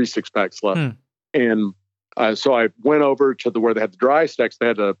down to 3 6-packs left. And so I went over to where they had the dry stacks. They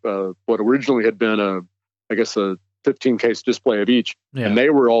had what originally had been a 15-case display of each. Yeah. And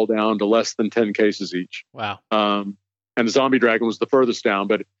they were all down to less than 10 cases each. Wow. And the Zombie Dragon was the furthest down,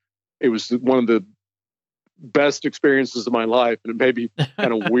 but it was one of the best experiences of my life. And it may be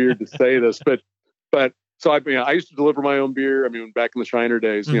kind of weird to say this, but so I used to deliver my own beer. I mean, back in the Shiner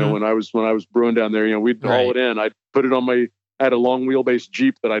days, you know, when I was brewing down there, you know, we'd haul it in. I'd put it on I had a long wheelbase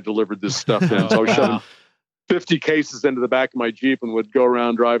Jeep that I delivered this stuff in. So I was shoving 50 cases into the back of my Jeep and would go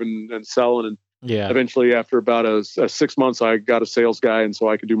around driving and selling. And eventually, after about a 6 months, I got a sales guy, and so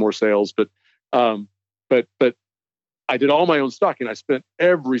I could do more sales. But I did all my own stocking. I spent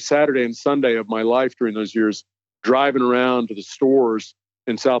every Saturday and Sunday of my life during those years driving around to the stores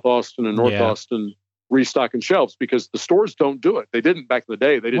in South Austin and North Austin, restocking shelves, because the stores don't do it. They didn't back in the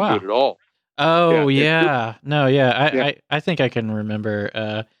day. They didn't do it at all. Oh, I think I can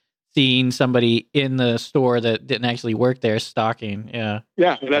remember seeing somebody in the store that didn't actually work there stocking. Yeah,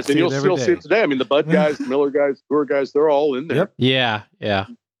 and you'll still see it today. I mean, the Bud guys, the Miller guys, Tour guys, they're all in there. Yep. Yeah.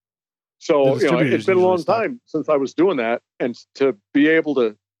 So it's been a long time since I was doing that, and to be able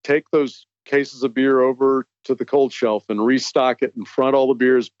to take those cases of beer over to the cold shelf and restock it and front all the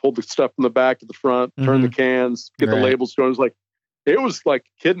beers, pull the stuff from the back to the front, turn the cans, get the labels going. It was like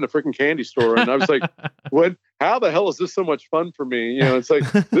a kid in a freaking candy store. And I was like, how the hell is this so much fun for me? You know, it's like,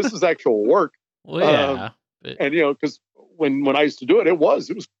 this is actual work. Well, and, you know, because when I used to do it, it was,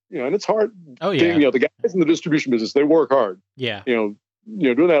 you know, and it's hard. Oh, yeah. You know, the guys in the distribution business, they work hard. Yeah. You know,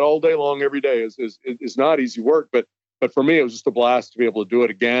 doing that all day long, every day is not easy work. But for me, it was just a blast to be able to do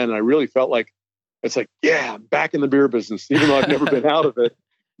it again. And I really felt like, it's like, I'm back in the beer business, even though I've never been out of it.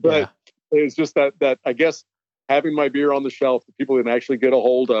 But it's just that I guess having my beer on the shelf that people can actually get a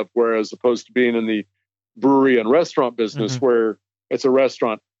hold of, whereas opposed to being in the brewery and restaurant business where it's a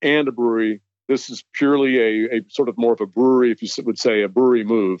restaurant and a brewery, this is purely a sort of more of a brewery, if you would say a brewery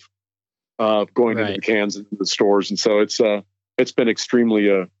move, going into the cans and the stores. And so it's been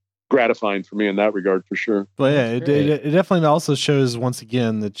extremely gratifying for me in that regard, for sure. But yeah, it definitely also shows once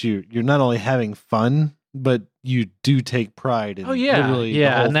again that you're not only having fun, but you do take pride in literally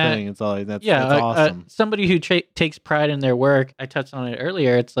the whole thing. It's all that's awesome. Somebody who takes pride in their work, I touched on it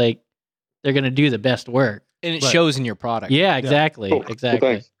earlier. It's like they're going to do the best work, and it shows in your product. Yeah, exactly, Cool. exactly.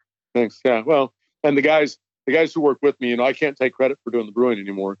 Well, thanks. Yeah, well, and the guys who work with me, you know, I can't take credit for doing the brewing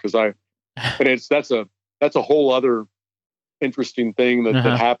anymore because that's a whole other interesting thing that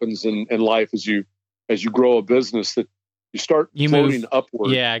happens in life as you grow a business, that you start floating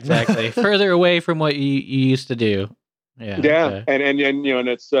upward. Yeah, exactly. Further away from what you used to do. Yeah. Okay. And you know, and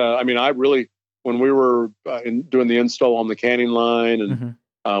it's I mean, I really, when we were doing the install on the canning line, and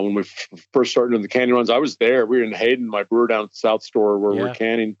when we first started doing the canning runs, I was there. We were in Hayden, my brewer down at the South Store, where we're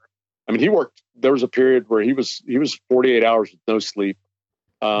canning. I mean, he worked. There was a period where he was 48 hours with no sleep,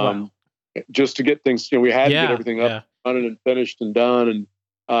 just to get things. You know, we had to get everything up. Running and finished and done,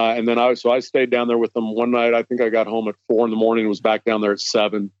 and then I stayed down there with them one night. I think I got home at 4 a.m. and was back down there at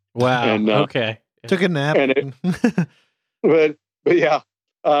 7. Wow. And, took a nap. And but yeah,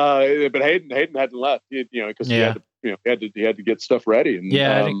 but Hayden hadn't left. Because he had to get stuff ready.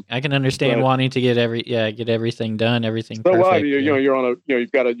 And I can understand wanting to get everything done, everything. So perfect. You're on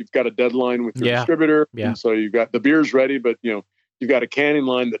you've got a deadline with your distributor, and so you've got the beer's ready, but you've got a canning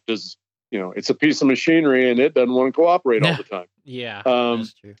line that does. It's a piece of machinery and it doesn't want to cooperate all the time. Yeah,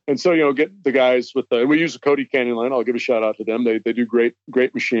 that's true. And so, get the guys we use a Cody canning line. I'll give a shout out to them. They do great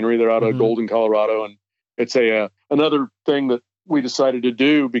machinery. They're out of Golden, Colorado. And it's another thing that we decided to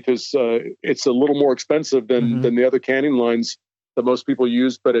do because it's a little more expensive than the other canning lines that most people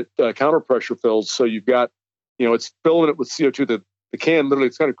use, but it counter pressure fills. So you've got, it's filling it with CO2. The can literally,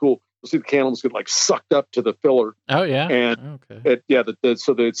 it's kind of cool. You'll see the can almost get like sucked up to the filler. Oh yeah. And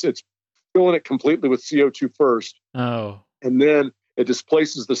it's filling it completely with CO2 first. Oh. And then it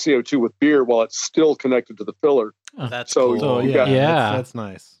displaces the CO2 with beer while it's still connected to the filler. Oh, that's cool. So, that's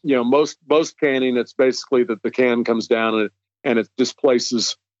nice. Most canning, it's basically that the can comes down and it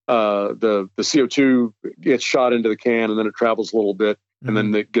displaces the CO2 gets shot into the can, and then it travels a little bit, and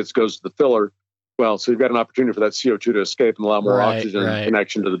then it goes to the filler. Well, so you've got an opportunity for that CO2 to escape and allow more oxygen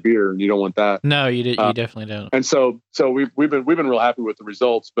connection to the beer, and you don't want that. No, you definitely don't. And so we've been real happy with the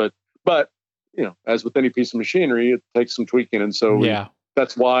results, but as with any piece of machinery, it takes some tweaking, and so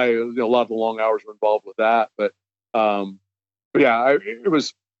that's why a lot of the long hours were involved with that. But it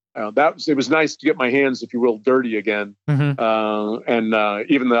was it was nice to get my hands, if you will, dirty again. I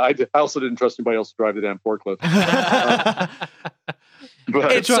also didn't trust anybody else to drive the damn forklift.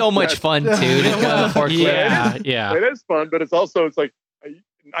 But it's so much fun too to go forklift. Yeah. It is fun, but it's like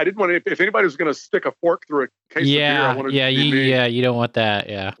I didn't want to. If anybody was going to stick a fork through a case of beer, I wanted to be me. You don't want that.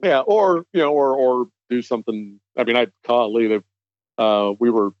 Yeah. Yeah, or do something. I mean, I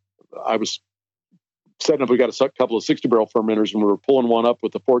was setting up. We got a couple of 60-barrel fermenters, and we were pulling one up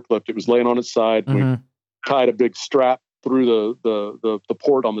with the forklift. It was laying on its side. We tied a big strap through the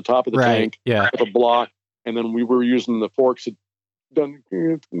port on the top of the tank with a block, and then we were using the forks. Done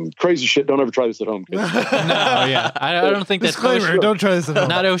crazy shit. Don't ever try this at home, kids. I don't think that's disclaimer. Don't try this at home.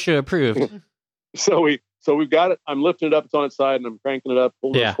 Not OSHA approved. So we've got it. I'm lifting it up. It's on its side, and I'm cranking it up,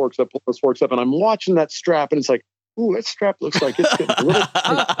 pulling those forks up, and I'm watching that strap, and it's like, ooh, that strap looks like it's getting a little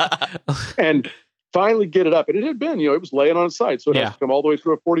tight. And finally get it up, and it had been, it was laying on its side, so it has to come all the way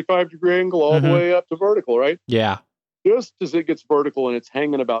through a 45-degree angle, all the way up to vertical, right? Yeah. Just as it gets vertical, and it's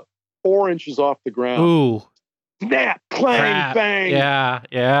hanging about 4 inches off the ground. Ooh. Snap, clang, bang.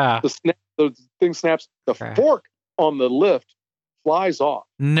 Yeah. The thing snaps. The fork on the lift flies off.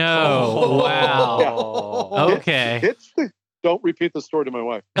 No. Wow. Okay. Don't repeat the story to my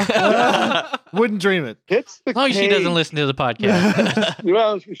wife. Wouldn't dream it. Hits the she doesn't listen to the podcast.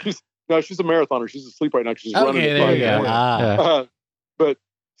 Well, she's a marathoner. She's asleep right now because she's running. There you go. But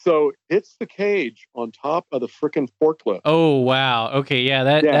so hits the cage on top of the frickin' forklift. Oh wow. Okay. Yeah.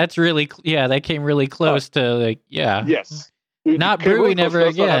 That's really. Yeah. That came really close to Yes. Not brewing ever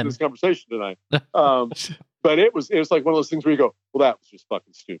again. Have this conversation tonight. But it was like one of those things where you go, well, that was just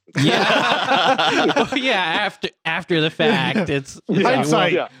fucking stupid. Yeah. After the fact, it's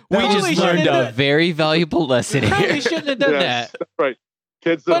hindsight. We just learned a very valuable lesson here. We shouldn't have done that. Right.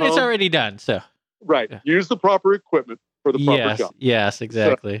 Kids, but it's already done. So right. Use the proper equipment for the proper job. Yes,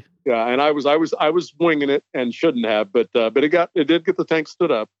 exactly. So, and I was winging it and shouldn't have, but it did get the tank stood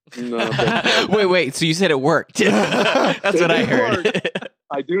up. Wait. So you said it worked? That's what I heard.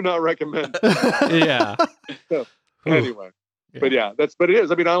 I do not recommend. Yeah. So, anyway, but but it is.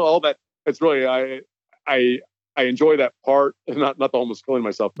 I mean, all that. It's really I enjoy that part. Not the almost killing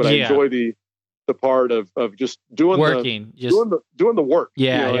myself, but I enjoy the part of just doing doing the work.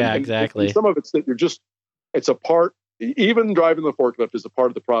 Yeah, exactly. And some of it's that it's a part. Even driving the forklift is a part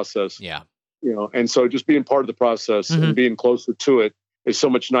of the process. Yeah. And so just being part of the process and being closer to it is so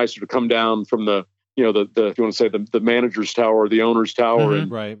much nicer to come down from the if you want to say the manager's tower or the owner's tower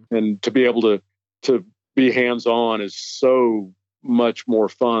and to be able to be hands-on is so much more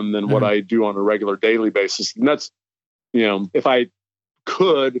fun than what I do on a regular daily basis. And that's, if I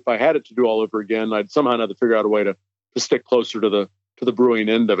had it to do all over again, I'd somehow have to figure out a way to stick closer to the brewing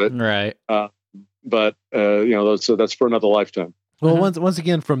end of it. Right. But so that's for another lifetime. Well, once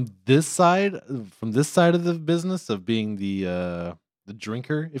again, from this side of the business of being the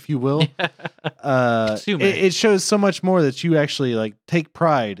drinker, if you will, it shows so much more that you actually take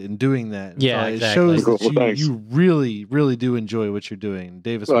pride in doing that. Yeah, so exactly. It shows that you really, really do enjoy what you're doing,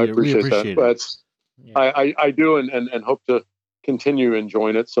 Davis. We appreciate that. I do, and hope to continue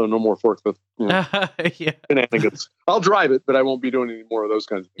enjoying it. So no more forklift shenanigans. I'll drive it, but I won't be doing any more of those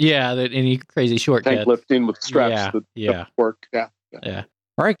kinds of things. Yeah, any crazy shortcuts. Tank lifting with straps that work. Yeah.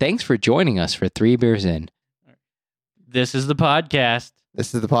 All right. Thanks for joining us for 3 Beers In. This is the podcast.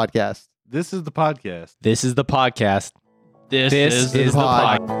 This is the podcast. This is the podcast. This is the podcast. This is the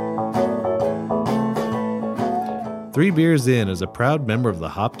podcast. 3 Beers In is a proud member of the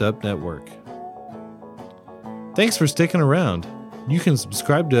Hopped Up Network. Thanks for sticking around. You can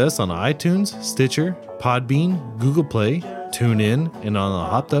subscribe to us on iTunes, Stitcher, Podbean, Google Play, TuneIn, and on the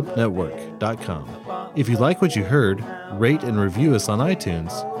hoppedupnetwork.com. If you like what you heard, rate and review us on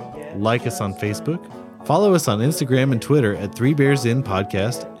iTunes. Like us on Facebook. Follow us on Instagram and Twitter at 3 Beers In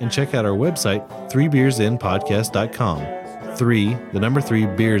Podcast, and check out our website, 3beersinpodcast.com. 3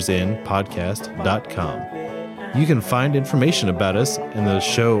 beersinpodcast.com. You can find information about us and the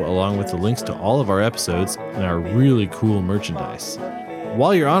show along with the links to all of our episodes and our really cool merchandise.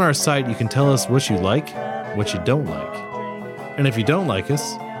 While you're on our site, you can tell us what you like, what you don't like. And if you don't like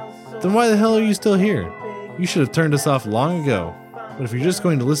us, then why the hell are you still here? You should have turned us off long ago. But if you're just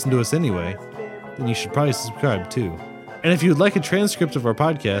going to listen to us anyway, then you should probably subscribe too. And if you would like a transcript of our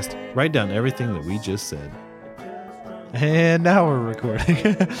podcast, write down everything that we just said. And now we're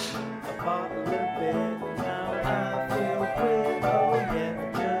recording.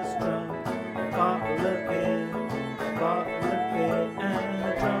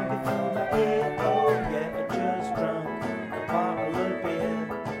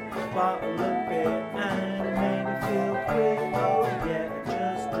 Bottle of beer and it made me feel great. Oh yeah,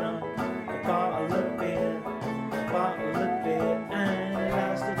 just drunk.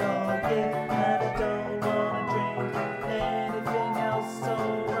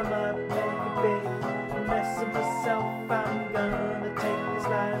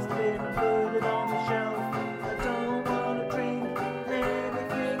 prize been put it on the shelf. I don't wanna drink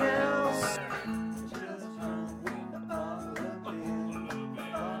anything else. Just drunk a bottle of beer,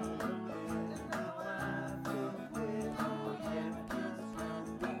 bottle of beer. Now I feel queer. Oh yeah, just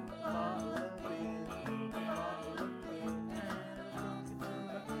drunk a bottle of beer, bottle of beer. And I'm drunk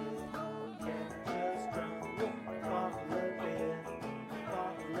until I get. Oh yeah, just drunk a bottle of beer,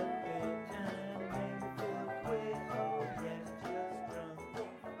 bottle of beer. And it made me feel queer. Oh yeah, just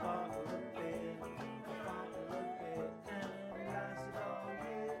drunk a bottle of beer, bottle of beer. And it lasted all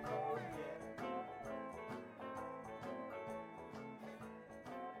year. Oh yeah.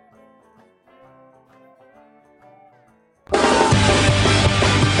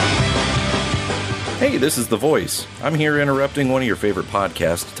 Hey, this is The Voice. I'm here interrupting one of your favorite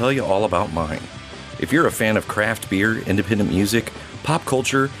podcasts to tell you all about mine. If you're a fan of craft beer, independent music, pop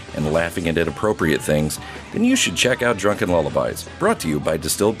culture, and laughing at inappropriate things, then you should check out Drunken Lullabies, brought to you by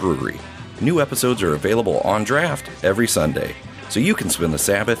Distilled Brewery. New episodes are available on draft every Sunday, so you can spend the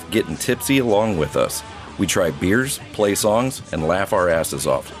Sabbath getting tipsy along with us. We try beers, play songs, and laugh our asses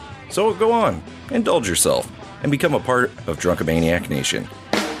off. So go on, indulge yourself, and become a part of Drunkamaniac Nation.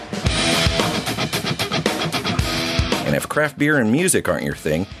 And if craft beer and music aren't your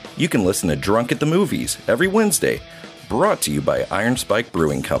thing, you can listen to Drunk at the Movies every Wednesday, brought to you by Iron Spike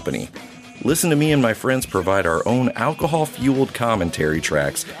Brewing Company. Listen to me and my friends provide our own alcohol-fueled commentary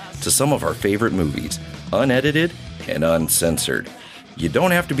tracks to some of our favorite movies, unedited and uncensored. You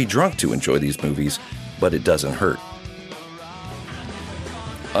don't have to be drunk to enjoy these movies, but it doesn't hurt.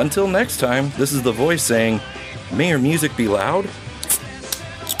 Until next time, this is The Voice saying, may your music be loud,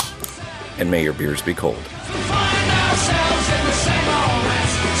 and may your beers be cold. Ourselves in the same old way.